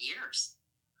couple of years?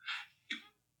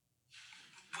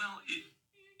 Well, it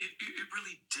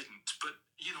really didn't. But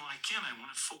again, I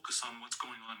want to focus on what's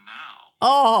going on now.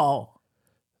 Oh.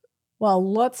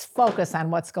 Well, let's focus on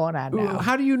what's going on now.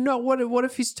 How do you know? What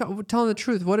if he's telling the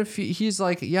truth? What if he's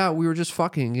like, yeah, we were just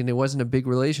fucking and it wasn't a big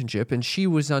relationship, and she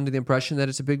was under the impression that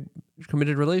it's a big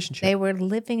committed relationship? They were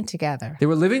living together. They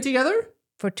were living together?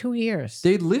 For 2 years.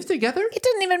 They lived together? It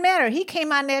didn't even matter. He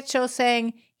came on that show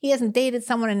saying he hasn't dated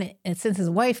someone since his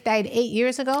wife died 8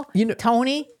 years ago.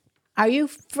 Tony, are you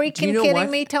freaking kidding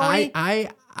me, Tony?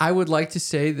 I would like to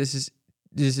say this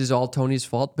is all Tony's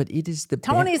fault, but it is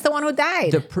Tony's the one who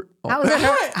died.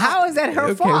 How is that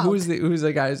her fault? Who's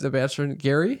the guy who's the bachelor?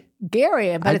 Gary?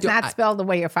 Gary, but it's not spelled the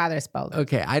way your father spelled it.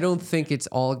 Okay, I don't think it's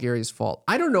all Gary's fault.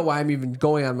 I don't know why I'm even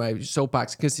going on my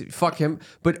soapbox because fuck him.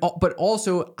 But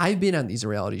also, I've been on these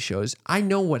reality shows. I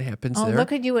know what happens there.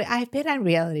 Look at you! I've been on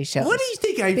reality shows. What do you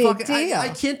think? I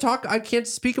can't talk. I can't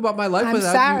speak about my life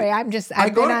without. I'm sorry. You. I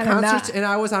go to concerts and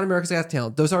I was on America's Got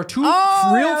Talent. Those are two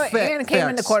real facts. And came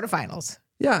in the quarterfinals.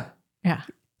 Yeah. Yeah.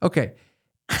 Okay.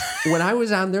 When I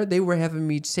was on there, they were having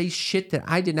me say shit that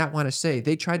I did not want to say.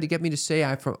 They tried to get me to say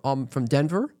I'm from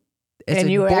Denver.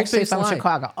 And you were actually from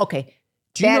Chicago. Okay.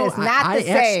 That is not the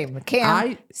same.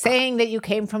 Cam, saying that you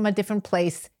came from a different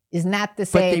place is not the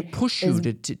same. But they push you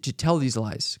to tell these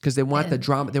lies because they want the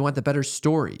drama. They want the better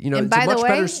story. It's a much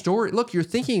better story. Look, you're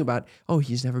thinking about,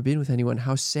 he's never been with anyone.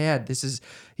 How sad.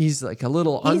 He's like a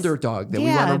little underdog that we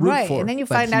want to root for. And then you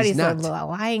find out he's a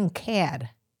lying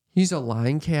cad. He's a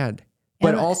lying cad. But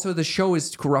And- also the show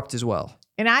is corrupt as well.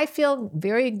 And I feel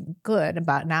very good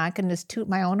about now. I can just toot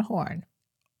my own horn.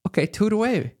 Okay, toot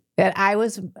away. That I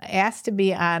was asked to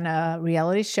be on a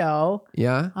reality show,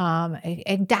 Yeah?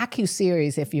 a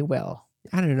docu-series, if you will.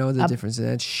 I don't know the difference in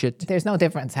that shit. There's no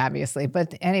difference, obviously.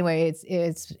 But anyway,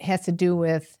 it has to do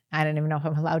with, I don't even know if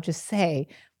I'm allowed to say,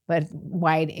 but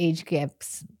wide age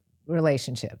gaps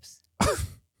relationships.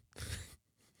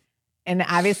 And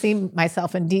obviously,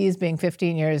 myself and Dee's being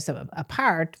 15 years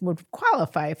apart would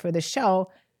qualify for the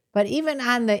show. But even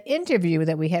on the interview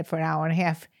that we had for an hour and a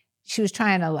half, she was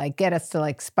trying to get us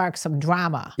to spark some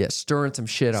drama. Yeah, stirring some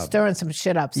shit up.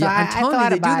 So Yeah, I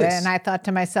thought about it, this. and I thought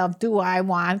to myself, do I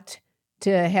want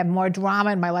to have more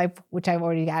drama in my life, which I've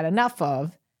already got enough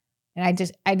of? And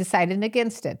I decided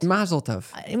against it. Mazel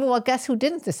tov. Well, guess who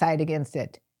didn't decide against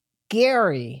it?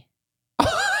 Gary.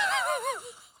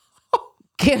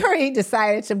 Gary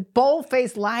decided to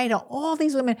bold-faced lie to all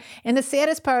these women. And the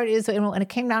saddest part is when it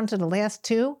came down to the last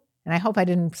two, and I hope I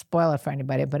didn't spoil it for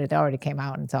anybody, but it already came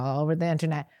out and it's all over the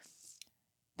internet.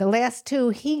 The last two,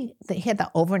 he had the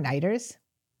overnighters.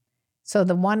 So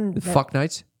the one... Fuck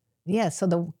nights? Yeah,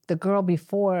 so the girl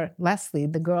before Leslie,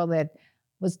 the girl that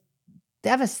was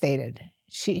devastated,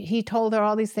 he told her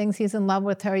all these things. He's in love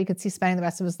with her. You could see spending the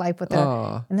rest of his life with her.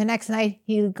 Oh. And the next night,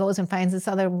 he goes and finds this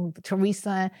other Teresa,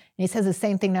 and he says the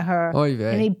same thing to her. Oy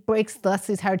vey. And he breaks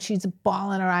Leslie's heart. She's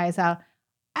bawling her eyes out.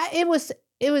 It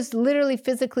was literally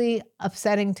physically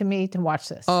upsetting to me to watch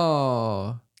this.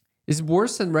 Oh. Is it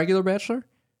worse than regular Bachelor?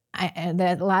 And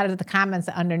a lot of the comments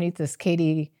underneath this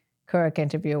Katie Couric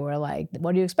interview were like,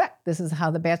 what do you expect? This is how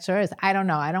The Bachelor is. I don't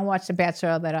know. I don't watch The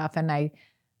Bachelor that often.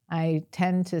 I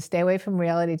tend to stay away from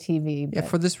reality TV. Yeah,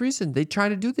 for this reason. They try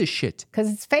to do this shit. Because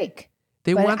it's fake.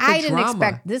 They But want the I didn't drama.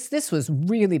 expect this. This was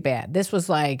really bad. This was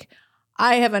like,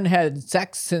 I haven't had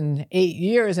sex in 8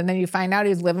 years. And then you find out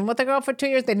he's living with a girl for 2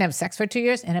 years. They didn't have sex for 2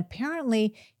 years. And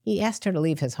apparently he asked her to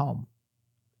leave his home.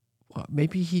 Well,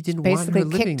 maybe he didn't want her Basically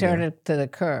living kicked her there. to the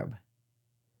curb.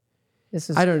 This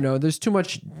is I don't know. There's too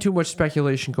much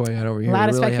speculation going on over here. a lot to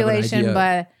of really have an speculation,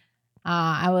 idea.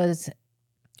 but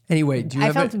Anyway, do you I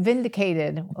have felt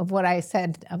vindicated of what I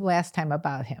said last time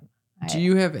about him. do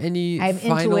you have any I have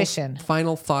intuition.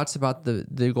 final thoughts about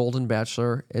the Golden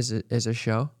Bachelor as a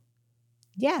show?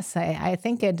 Yes, I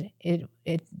think it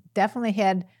definitely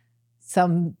had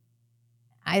some.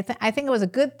 I think it was a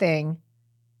good thing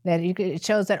that it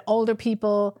shows that older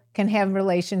people can have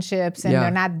relationships and Yeah.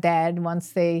 they're not dead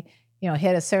once they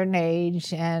hit a certain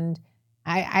age. And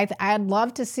I'd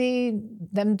love to see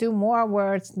them do more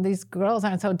where these girls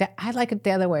aren't so. I like it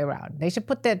the other way around. They should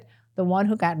put the one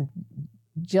who got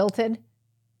jilted,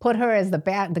 put her as the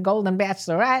Golden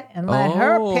Bachelorette, and let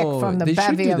her pick from the they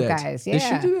should bevy do of that. guys. Yeah, They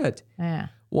should do that. Yeah.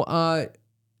 Well,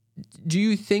 do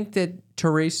you think that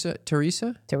Teresa is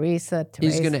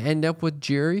going to end up with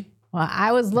Jerry? Well,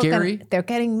 I was looking. Gary? They're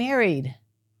getting married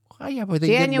Oh, yeah, but they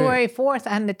get January married. 4th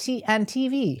on on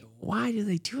TV. Why do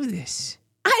they do this?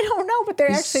 I don't know, but they're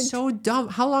It's actually. so dumb.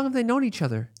 How long have they known each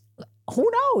other? Who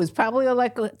knows? Probably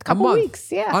like a couple month.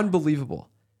 weeks. Yeah. Unbelievable.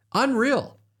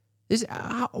 Unreal.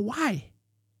 Why?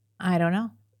 I don't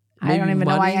know. I Maybe don't even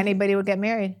know why money? anybody would get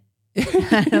married.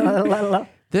 Let alone-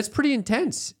 That's pretty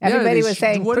intense. Everybody they was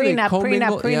saying what do they prenup,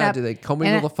 commingle- prenup, Yeah, prenup. do they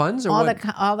commingle And the funds or all what?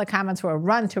 all the comments were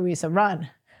 "Run, Teresa, run."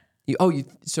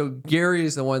 So Gary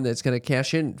is the one that's going to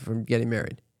cash in from getting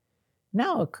married.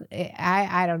 No,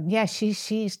 I don't. Yeah,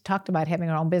 she's talked about having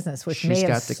her own business, which She's may have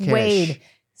got the cash.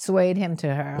 swayed him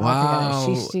to her. Wow.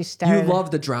 altogether. She started. You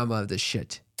love the drama of this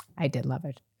shit. I did love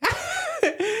it.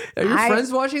 Are your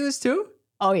friends watching this too?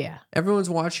 Oh yeah. Everyone's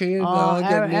watching it. Oh,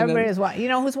 getting in everybody on- is watching. You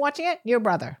know who's watching it? Your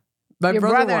brother. My Your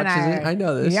brother and watches it. I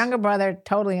know this. Your younger brother,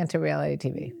 totally into reality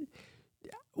TV.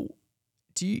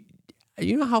 Do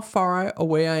you know how far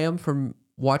away I am from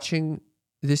watching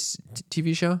this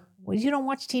TV show? Well, you don't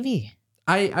watch TV.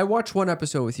 I watched one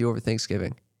episode with you over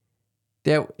Thanksgiving.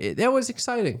 That was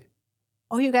exciting.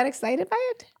 Oh, you got excited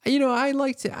by it? I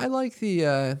like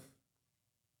the.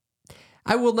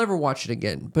 I will never watch it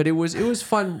again, but it was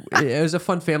fun. It was a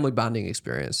fun family bonding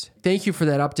experience. Thank you for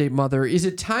that update, Mother. Is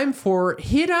it time for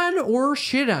Hit On or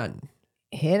Shit On?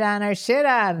 Hit on or shit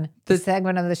on the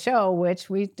segment of the show, which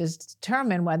we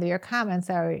determine whether your comments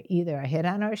are either a hit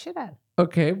on or a shit on.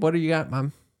 Okay, what do you got,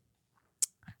 Mom?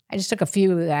 I just took a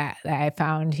few that I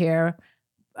found here.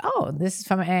 Oh, this is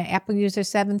from Apple user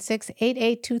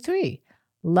 768823.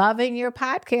 Loving your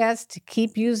podcast.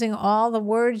 Keep using all the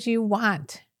words you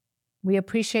want. We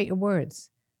appreciate your words.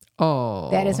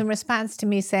 Oh, That is in response to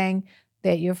me saying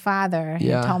that your father had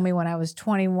Yeah. told me when I was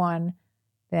 21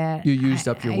 that You used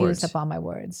up your I words. used up all my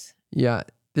words. yeah.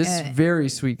 This very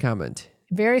sweet comment.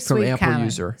 Very sweet Apple comment.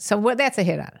 user. So that's a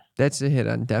hit on. That's a hit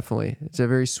on, definitely. It's a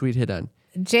very sweet hit on.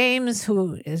 James,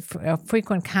 who is a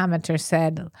frequent commenter,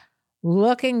 said,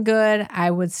 looking good,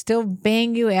 I would still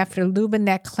bang you after lubing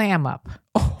that clam up.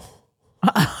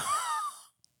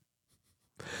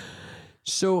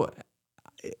 So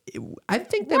I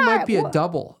think that might be a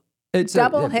double. It's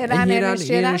double hit on and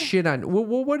a shit on.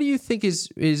 Well, what do you think is?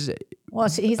 Well,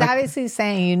 he's obviously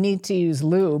saying you need to use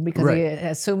lube because he's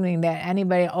assuming that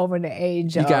anybody over the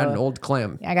age you got an old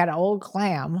clam. I got an old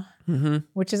clam,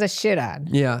 which is a shit on.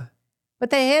 Yeah. But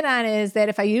the hit on is that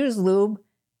if I use lube,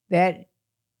 that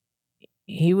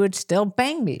he would still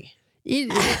bang me.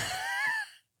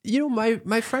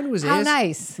 My friend was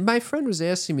nice. My friend was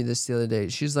asking me this the other day.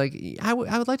 She's like, I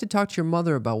would like to talk to your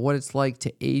mother about what it's like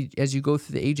to age as you go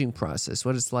through the aging process.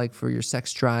 What it's like for your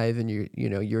sex drive and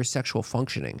your sexual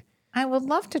functioning. I would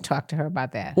love to talk to her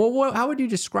about that. Well, how would you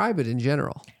describe it in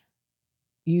general?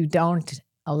 You don't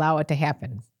allow it to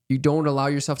happen. You don't allow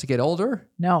yourself to get older?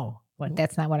 No,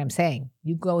 that's not what I'm saying.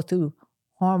 You go through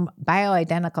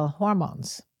bioidentical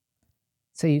hormones,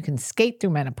 so you can skate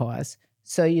through menopause.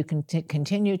 So you can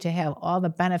continue to have all the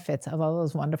benefits of all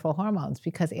those wonderful hormones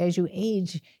because as you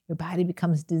age, your body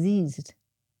becomes diseased.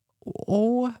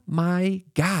 Oh my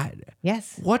God.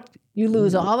 Yes. What? You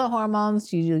lose all the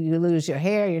hormones. You lose your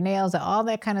hair, your nails, all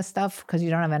that kind of stuff because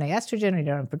you don't have any estrogen, you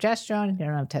don't have progesterone, you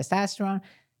don't have testosterone.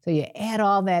 So you add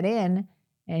all that in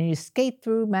and you skate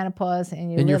through menopause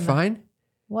and you're fine?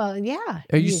 Well, yeah.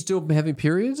 Are you still having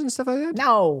periods and stuff like that?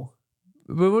 No.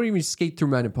 But what do you mean skate through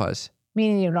menopause?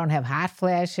 Meaning you don't have hot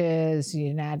flashes,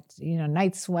 you're not,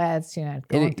 night sweats, you're not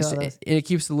going through all those. And it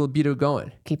keeps the libido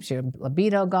going. Keeps your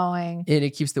libido going. And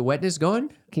it keeps the wetness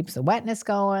going? Keeps the wetness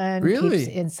going.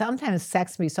 Really? And sometimes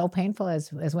sex can be so painful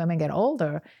as women get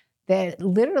older that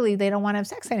literally they don't want to have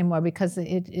sex anymore because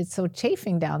it's so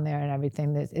chafing down there and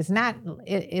everything. It's not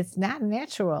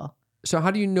natural. So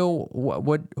how do you know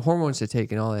what hormones to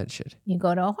take and all that shit? You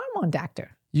go to a hormone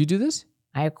doctor. You do this?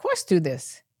 I, of course, do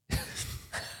this.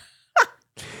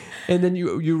 And then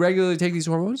you regularly take these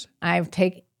hormones? I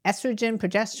take estrogen,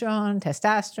 progesterone,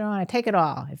 testosterone. I take it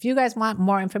all. If you guys want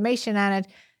more information on it,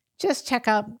 just check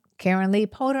out Karen Lee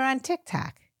Potter on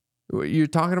TikTok. You're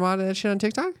talking about that shit on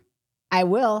TikTok? I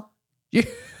will.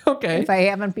 Okay. If I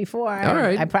haven't before. All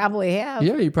right. I probably have.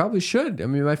 Yeah, you probably should. I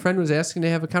mean, my friend was asking to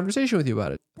have a conversation with you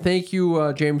about it. Thank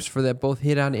you, James, for that both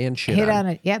hit on and shit on. Hit on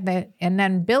it, yeah. And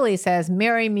then Billy says,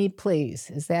 marry me, please.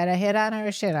 Is that a hit on or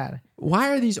a shit on? Why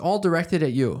are these all directed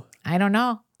at you? I don't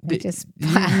know.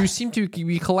 You seem to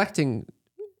be collecting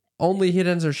only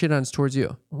hit-ons or shit-ons towards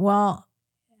you. Well,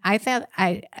 I thought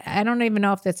I don't even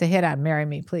know if that's a hit on marry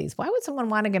me, please. Why would someone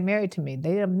want to get married to me?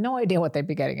 They have no idea what they'd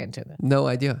be getting into. No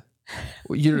idea.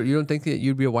 You don't think that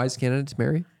you'd be a wise candidate to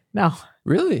marry? No.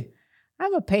 Really?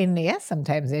 I'm a pain in the ass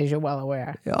sometimes, as you're well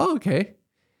aware. Oh, okay.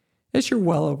 As you're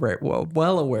well aware. Well,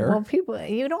 people,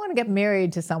 you don't want to get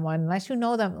married to someone unless you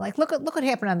know them. Like, look what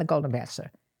happened on The Golden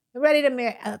Bachelor. They're ready to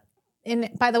marry.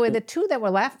 And by the way, the two that were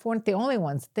left weren't the only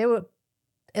ones. There were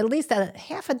at least a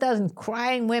half a dozen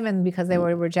crying women because they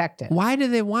were rejected. Why do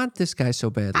they want this guy so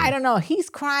badly? I don't know. He's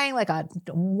crying like a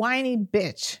whiny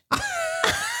bitch.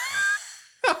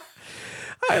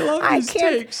 I love these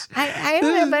takes. I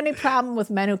don't have any problem with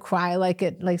men who cry like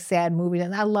sad movies,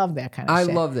 and I love that kind of shit.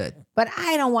 I love that. But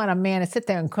I don't want a man to sit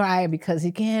there and cry because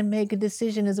he can't make a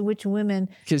decision as to which women.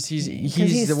 Because he's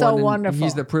the so one. Wonderful.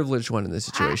 He's the privileged one in this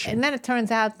situation. And then it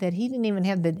turns out that he didn't even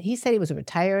have he said he was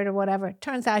retired or whatever. It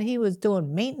turns out he was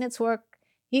doing maintenance work.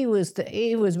 He was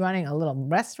running a little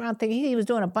restaurant thing. He was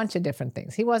doing a bunch of different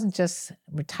things. He wasn't just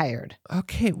retired.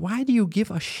 Okay, why do you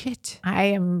give a shit?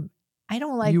 I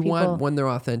don't like you people. You want when they're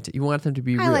authentic. You want them to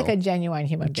be real. I like a genuine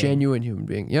human being. Genuine human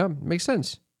being. Yeah, makes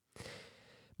sense.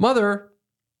 Mother,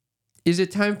 is it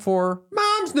time for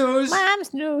Mom's News?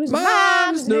 Mom's News.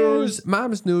 Mom's News.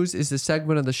 Mom's News is the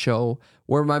segment of the show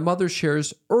where my mother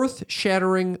shares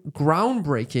earth-shattering,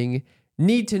 groundbreaking,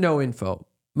 need-to-know info.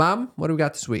 Mom, what do we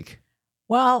got this week?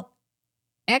 Well,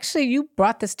 actually, you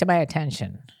brought this to my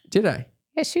attention. Did I?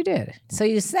 Yes, you did. So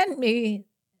you sent me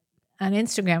an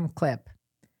Instagram clip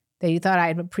that you thought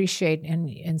I'd appreciate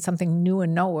and something new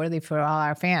and noteworthy for all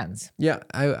our fans. Yeah,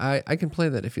 I can play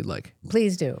that if you'd like.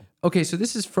 Please do. Okay, so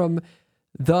this is from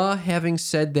the Having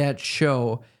Said That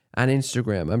show on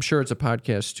Instagram. I'm sure it's a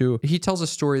podcast too. He tells a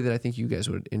story that I think you guys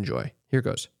would enjoy. Here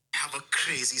goes. I have a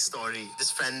crazy story.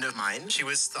 This friend of mine, she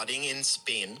was studying in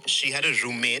Spain. She had a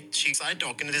roommate. She started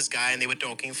talking to this guy and they were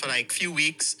talking for like a few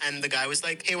weeks. And the guy was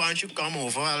like, hey, why don't you come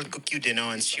over? I'll cook you dinner.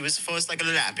 And she was first like a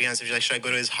little apprehensive. She's like, should I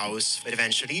go to his house? But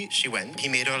eventually she went. He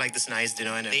made her like this nice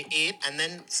dinner and they ate. And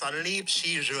then suddenly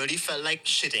she really felt like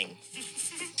shitting.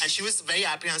 And she was very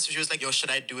apprehensive. She was like, yo, should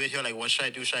I do it here? Like, what should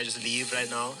I do? Should I just leave right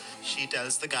now? She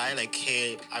tells the guy, like,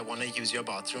 hey, I want to use your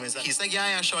bathroom. He's like,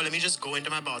 yeah, sure. Let me just go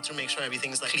into my bathroom, make sure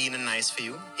everything's like clean and nice for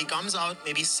you. He comes out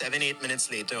maybe 7-8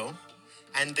 minutes later.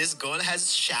 And this girl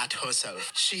has shat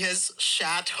herself. She has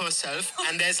shat herself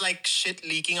and there's like shit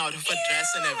leaking out of her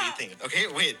dress and everything. Okay,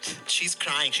 wait. She's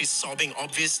crying. She's sobbing.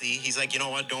 Obviously, he's like, you know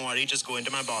what? Don't worry. Just go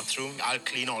into my bathroom. I'll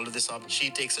clean all of this up.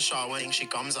 She takes a shower and she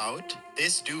comes out.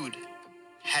 This dude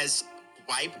has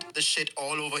wiped the shit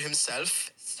all over himself.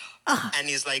 And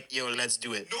he's like, yo, let's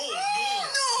do it. No.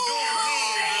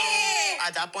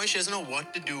 At that point, she doesn't know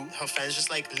what to do. Her friend's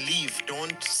just like, leave.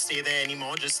 Don't stay there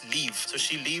anymore. Just leave. So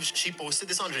she leaves. She posted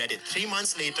this on Reddit. 3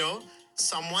 months later,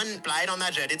 someone replied on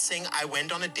that Reddit saying, I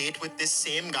went on a date with this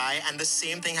same guy and the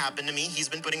same thing happened to me. He's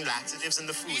been putting laxatives in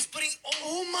the food. He's putting...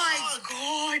 Oh my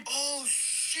God. Oh,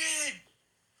 shit.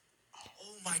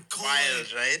 Oh my God.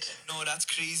 Wild, right? No, that's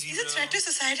crazy. He's a threat to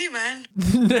society, man.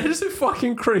 That is a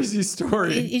fucking crazy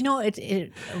story. You know,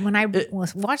 when I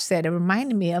watched that, it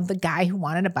reminded me of the guy who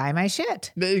wanted to buy my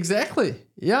shit. Exactly.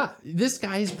 Yeah. This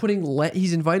guy is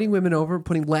he's inviting women over,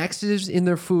 putting laxatives in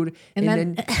their food, and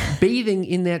then bathing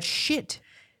in that shit.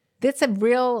 That's a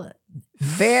real,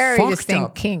 very Fucked distinct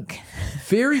up. kink.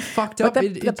 Very fucked up.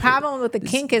 But the problem with the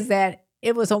kink is that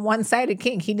it was a one-sided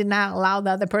kink. He did not allow the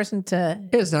other person to...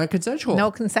 It's not consensual. No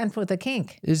consent with the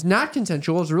kink. It's not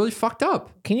consensual. It's really fucked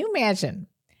up. Can you imagine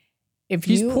if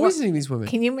he's poisoning these women?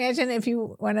 Can you imagine if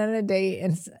you went on a date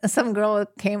and some girl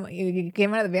you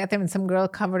came out of the bathroom and some girl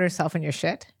covered herself in your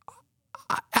shit?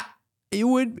 It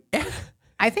would...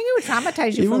 I think it would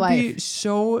traumatize you for life. It would be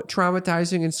so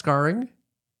traumatizing and scarring.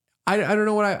 I don't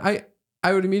know what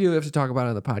I would immediately have to talk about it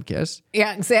on the podcast.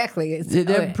 Yeah, exactly.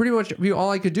 That pretty much be all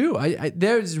I could do. I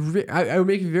would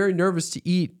make me very nervous to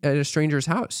eat at a stranger's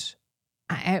house.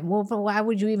 Well, but why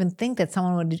would you even think that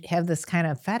someone would have this kind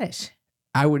of fetish?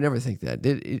 I would never think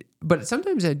that. But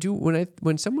sometimes I do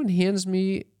when someone hands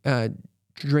me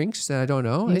drinks that I don't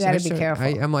know. You got to be careful.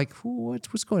 I'm like,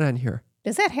 what's going on here?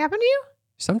 Does that happen to you?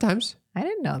 Sometimes. I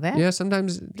didn't know that. Yeah,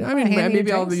 sometimes. I mean,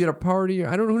 maybe I'll be at a party. Or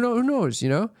I don't know. Who knows? You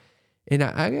know. And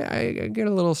I get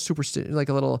a little superstition, like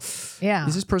a little, yeah.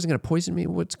 Is this person going to poison me?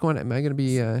 What's going on? Am I going to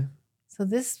be... So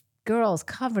this girl's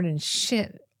covered in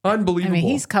shit. Unbelievable. I mean,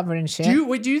 he's covered in shit.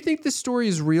 Do you think this story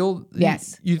is real?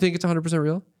 Yes. You think it's 100%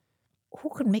 real? Who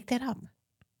could make that up?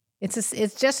 It's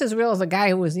just as real as the guy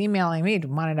who was emailing me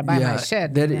wanted to buy my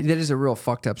shit. That is a real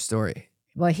fucked up story.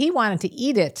 Well, he wanted to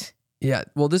eat it. Yeah.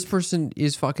 Well, this person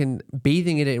is fucking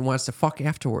bathing in it and wants to fuck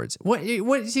afterwards. What is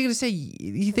he going to say?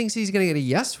 He thinks he's going to get a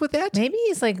yes with that? Maybe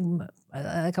he's like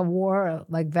a war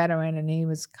veteran and he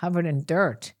was covered in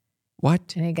dirt.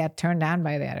 What? And he got turned on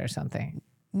by that or something.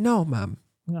 No, Mom.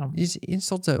 No. He's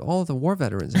insults to all of the war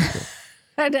veterans.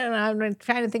 I don't know. I'm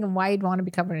trying to think of why he'd want to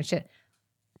be covered in shit.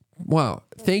 Wow.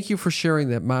 Thank you for sharing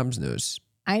that mom's news.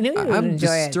 I knew you would I'm enjoy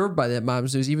it. disturbed by that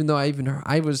mom's news, even though I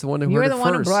was the one who heard it first. You were the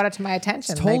one who brought it to my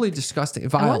attention. It's totally disgusting.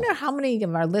 Vile. I wonder how many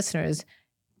of our listeners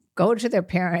go to their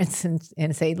parents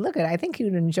and say, look, I think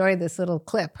you'd enjoy this little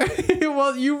clip.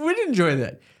 Well, you would enjoy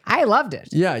that. I loved it.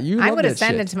 Yeah, I'm going to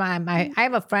send it to my I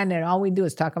have a friend and all we do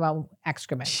is talk about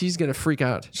excrement. She's going to freak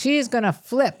out. She's going to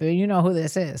flip. You know who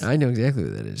this is. I know exactly who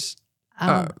that is.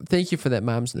 Thank you for that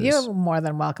mom's news. You're more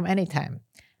than welcome anytime.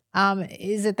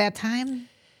 Is it that time?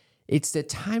 It's the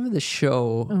time of the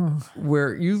show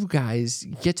where you guys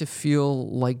get to feel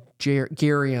like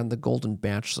Gary on The Golden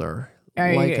Bachelor,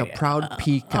 like a proud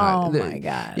peacock. Oh, my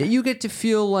God. You get to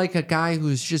feel like a guy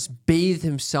who's just bathed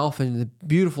himself in the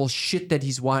beautiful shit that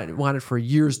he's wanted for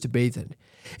years to bathe in.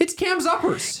 It's Cam's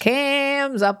Uppers.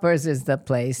 Cam's Uppers is the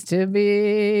place to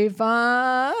be.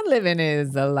 Fun living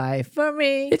is the life for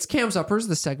me. It's Cam's Uppers,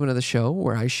 the segment of the show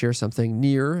where I share something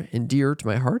near and dear to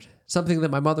my heart, something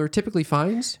that my mother typically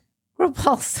finds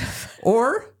repulsive,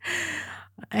 or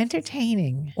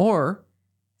entertaining, or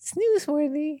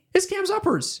snoozeworthy. It's Cam's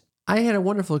Uppers. I had a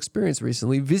wonderful experience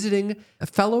recently visiting a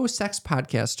fellow sex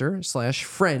podcaster /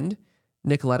 friend,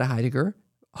 Nicoletta Heidegger,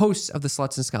 host of the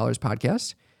Sluts and Scholars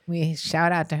podcast. We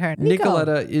shout out to her.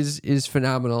 Nicoletta is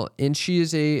phenomenal, and she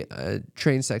is a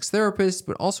trained sex therapist,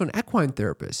 but also an equine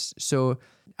therapist. So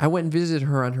I went and visited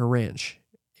her on her ranch,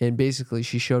 and basically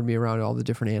she showed me around all the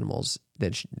different animals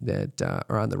that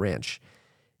are on the ranch.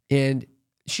 And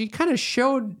she kind of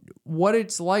showed what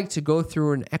it's like to go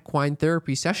through an equine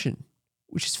therapy session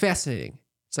which is fascinating.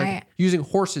 It's like using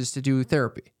horses to do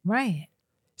therapy. Right.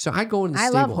 So I go in the I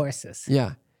stable. love horses.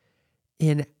 Yeah.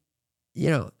 And,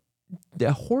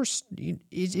 the horse,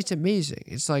 it's amazing.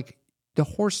 It's like the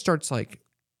horse starts like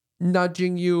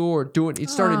nudging you or doing, it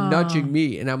started nudging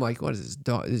me. And I'm like, what is this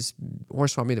dog? This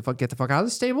horse want me to get the fuck out of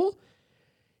the stable?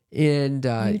 And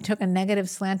you took a negative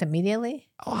slant immediately?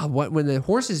 When the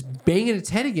horse is banging its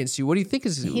head against you, what do you think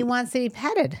is? He wants to be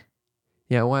petted.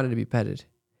 Yeah, I wanted to be petted.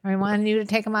 Or he wanted you to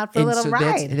take him out for a little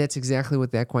ride. That's exactly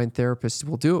what the equine therapists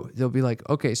will do. They'll be like,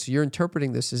 okay, so you're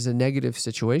interpreting this as a negative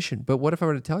situation, but what if I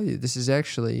were to tell you this is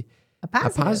actually a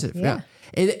positive? Yeah.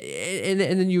 And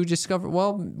then you discover,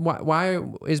 well, why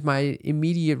is my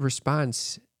immediate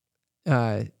response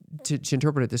to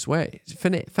interpret it this way? It's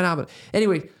phenomenal.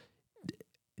 Anyway,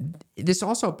 this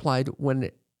also applied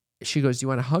when she goes, do you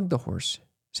want to hug the horse?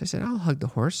 So I said, I'll hug the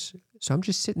horse. So I'm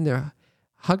just sitting there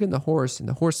hugging the horse, and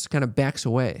the horse kind of backs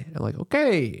away. I'm like,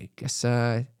 okay, guess, it's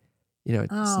not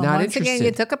once interested. Again,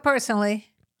 you took it personally.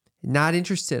 Not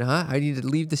interested, huh? I need to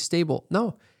leave the stable.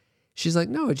 No. She's like,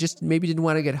 no, it just maybe didn't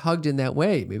want to get hugged in that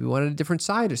way. Maybe wanted a different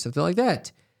side or something like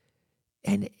that.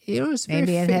 And it's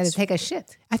maybe it had to take a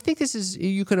shit. I think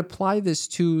you can apply this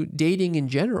to dating in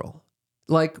general.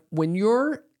 Like when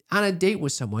you're on a date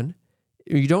with someone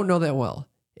you don't know that well,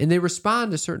 and they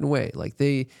respond a certain way, like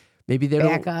they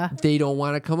don't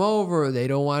want to come over, or they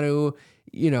don't want to,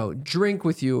 drink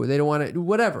with you, or they don't want to,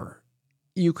 whatever.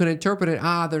 You can interpret it,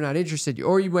 they're not interested,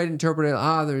 or you might interpret it,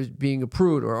 they're being a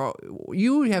prude, or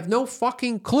you have no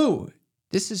fucking clue.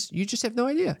 You just have no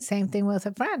idea. Same thing with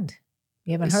a friend.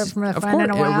 You haven't heard from a friend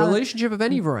in a while. A relationship of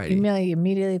any variety. You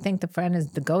immediately think the friend is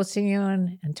ghosting you,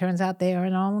 and turns out they are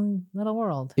in their own little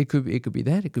world. It could be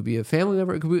that. It could be a family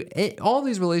member. It could be all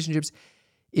these relationships.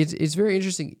 It's very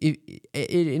interesting.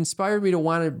 It inspired me to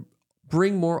want to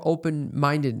bring more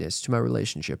open-mindedness to my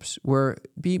relationships, where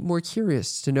be more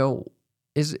curious to know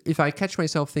if I catch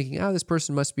myself thinking, this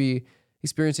person must be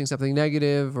experiencing something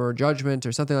negative or judgment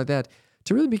or something like that,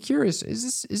 to really be curious.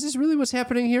 Is this really what's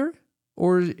happening here?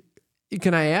 Or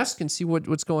can I ask and see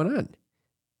what's going on?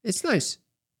 It's nice.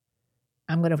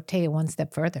 I'm going to take it one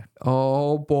step further.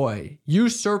 Oh, boy.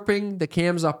 Usurping the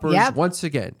cams uppers once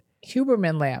again.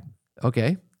 Huberman Lab.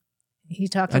 Okay. He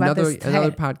talked about this.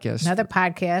 Another podcast. Another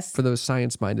podcast. For those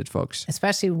science-minded folks.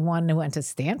 Especially one who went to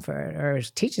Stanford or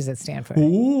teaches at Stanford.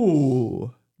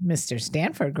 Ooh. Mr.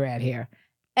 Stanford grad here.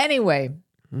 Anyway,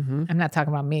 I'm not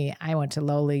talking about me. I went to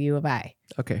Lowell U of I.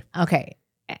 Okay.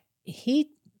 He,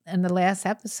 in the last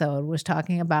episode, was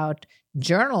talking about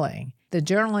journaling.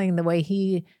 The way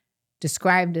he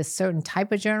described a certain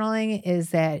type of journaling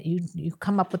is that you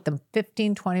come up with the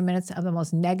 15, 20 minutes of the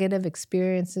most negative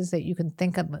experiences that you can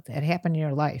think of that happened in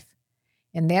your life.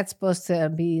 And that's supposed to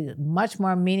be much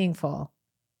more meaningful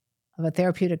of a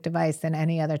therapeutic device than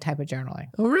any other type of journaling.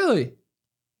 Oh, really?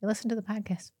 You listen to the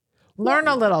podcast. Learn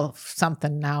a little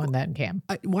something now and then, Cam.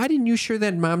 Why didn't you share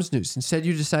that in Mom's News? Instead,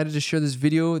 you decided to share this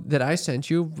video that I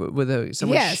sent you with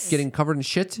someone getting covered in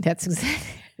shit? That's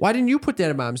exactly. Why didn't you put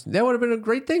that in Mom's News? That would have been a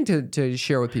great thing to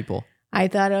share with people. I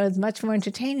thought it was much more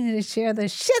entertaining to share the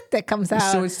shit that comes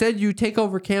out. So instead, you take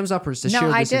over Cam's uppers to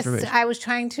share this information. I was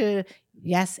trying to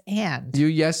yes and. You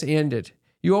yes anded.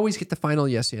 You always get the final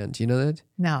yes and. You know that?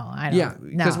 No, I don't. Yeah,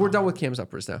 because we're done with Cam's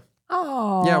uppers now.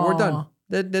 Oh. Yeah, we're done.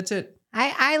 That's it.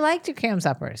 I liked your Cam's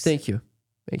uppers. Thank you.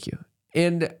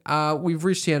 And we've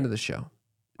reached the end of the show.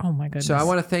 Oh, my goodness. So I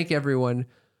want to thank everyone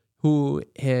who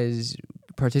has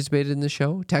participated in the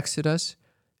show, texted us.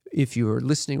 If you are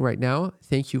listening right now,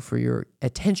 thank you for your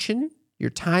attention, your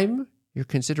time, your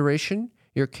consideration,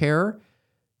 your care,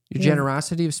 your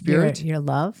generosity of spirit. Your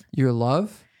love. Your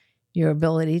love. Your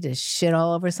ability to shit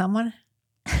all over someone.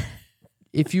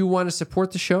 If you want to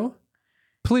support the show,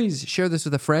 please share this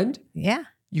with a friend. Yeah.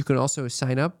 You can also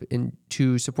sign up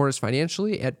to support us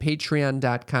financially at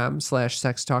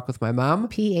patreon.com/sextalkwithmymom.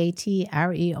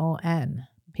 Patreon.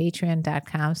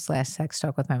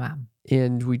 Patreon.com/sextalkwithmymom.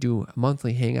 And we do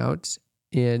monthly hangouts.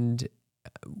 And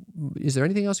is there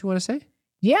anything else you want to say?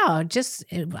 Yeah, just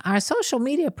our social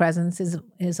media presence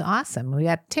is awesome. We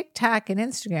got TikTok and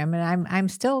Instagram, and I'm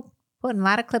still putting a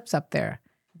lot of clips up there.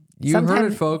 You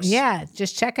heard it, folks. Yeah,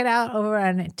 just check it out over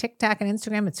on TikTok and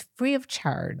Instagram. It's free of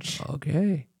charge.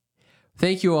 Okay.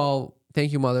 Thank you all.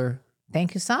 Thank you, Mother.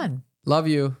 Thank you, son. Love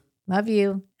you. Love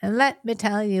you. And let me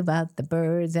tell you about the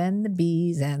birds and the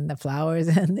bees and the flowers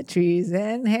and the trees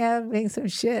and having some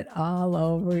shit all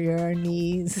over your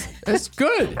knees. That's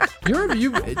good.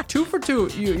 You 2 for 2.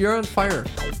 You're on fire.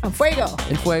 En fuego.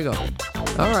 En fuego.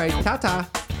 All right. Ta-ta.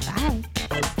 Bye.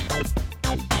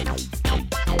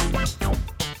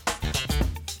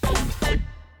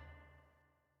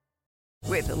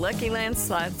 With the Lucky Land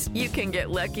Slots, you can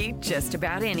get lucky just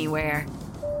about anywhere.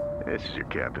 This is your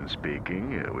captain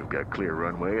speaking. We've got clear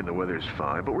runway and the weather's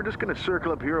fine, but we're just going to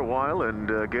circle up here a while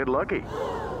and get lucky.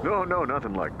 No,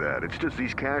 nothing like that. It's just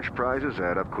these cash prizes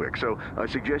add up quick. So I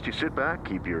suggest you sit back,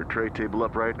 keep your tray table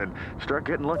upright, and start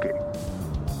getting lucky.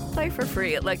 Play for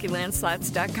free at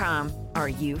LuckyLandSlots.com. Are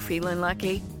you feeling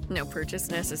lucky? No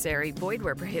purchase necessary. Void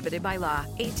where prohibited by law.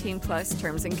 18+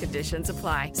 terms and conditions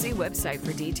apply. See website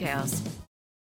for details.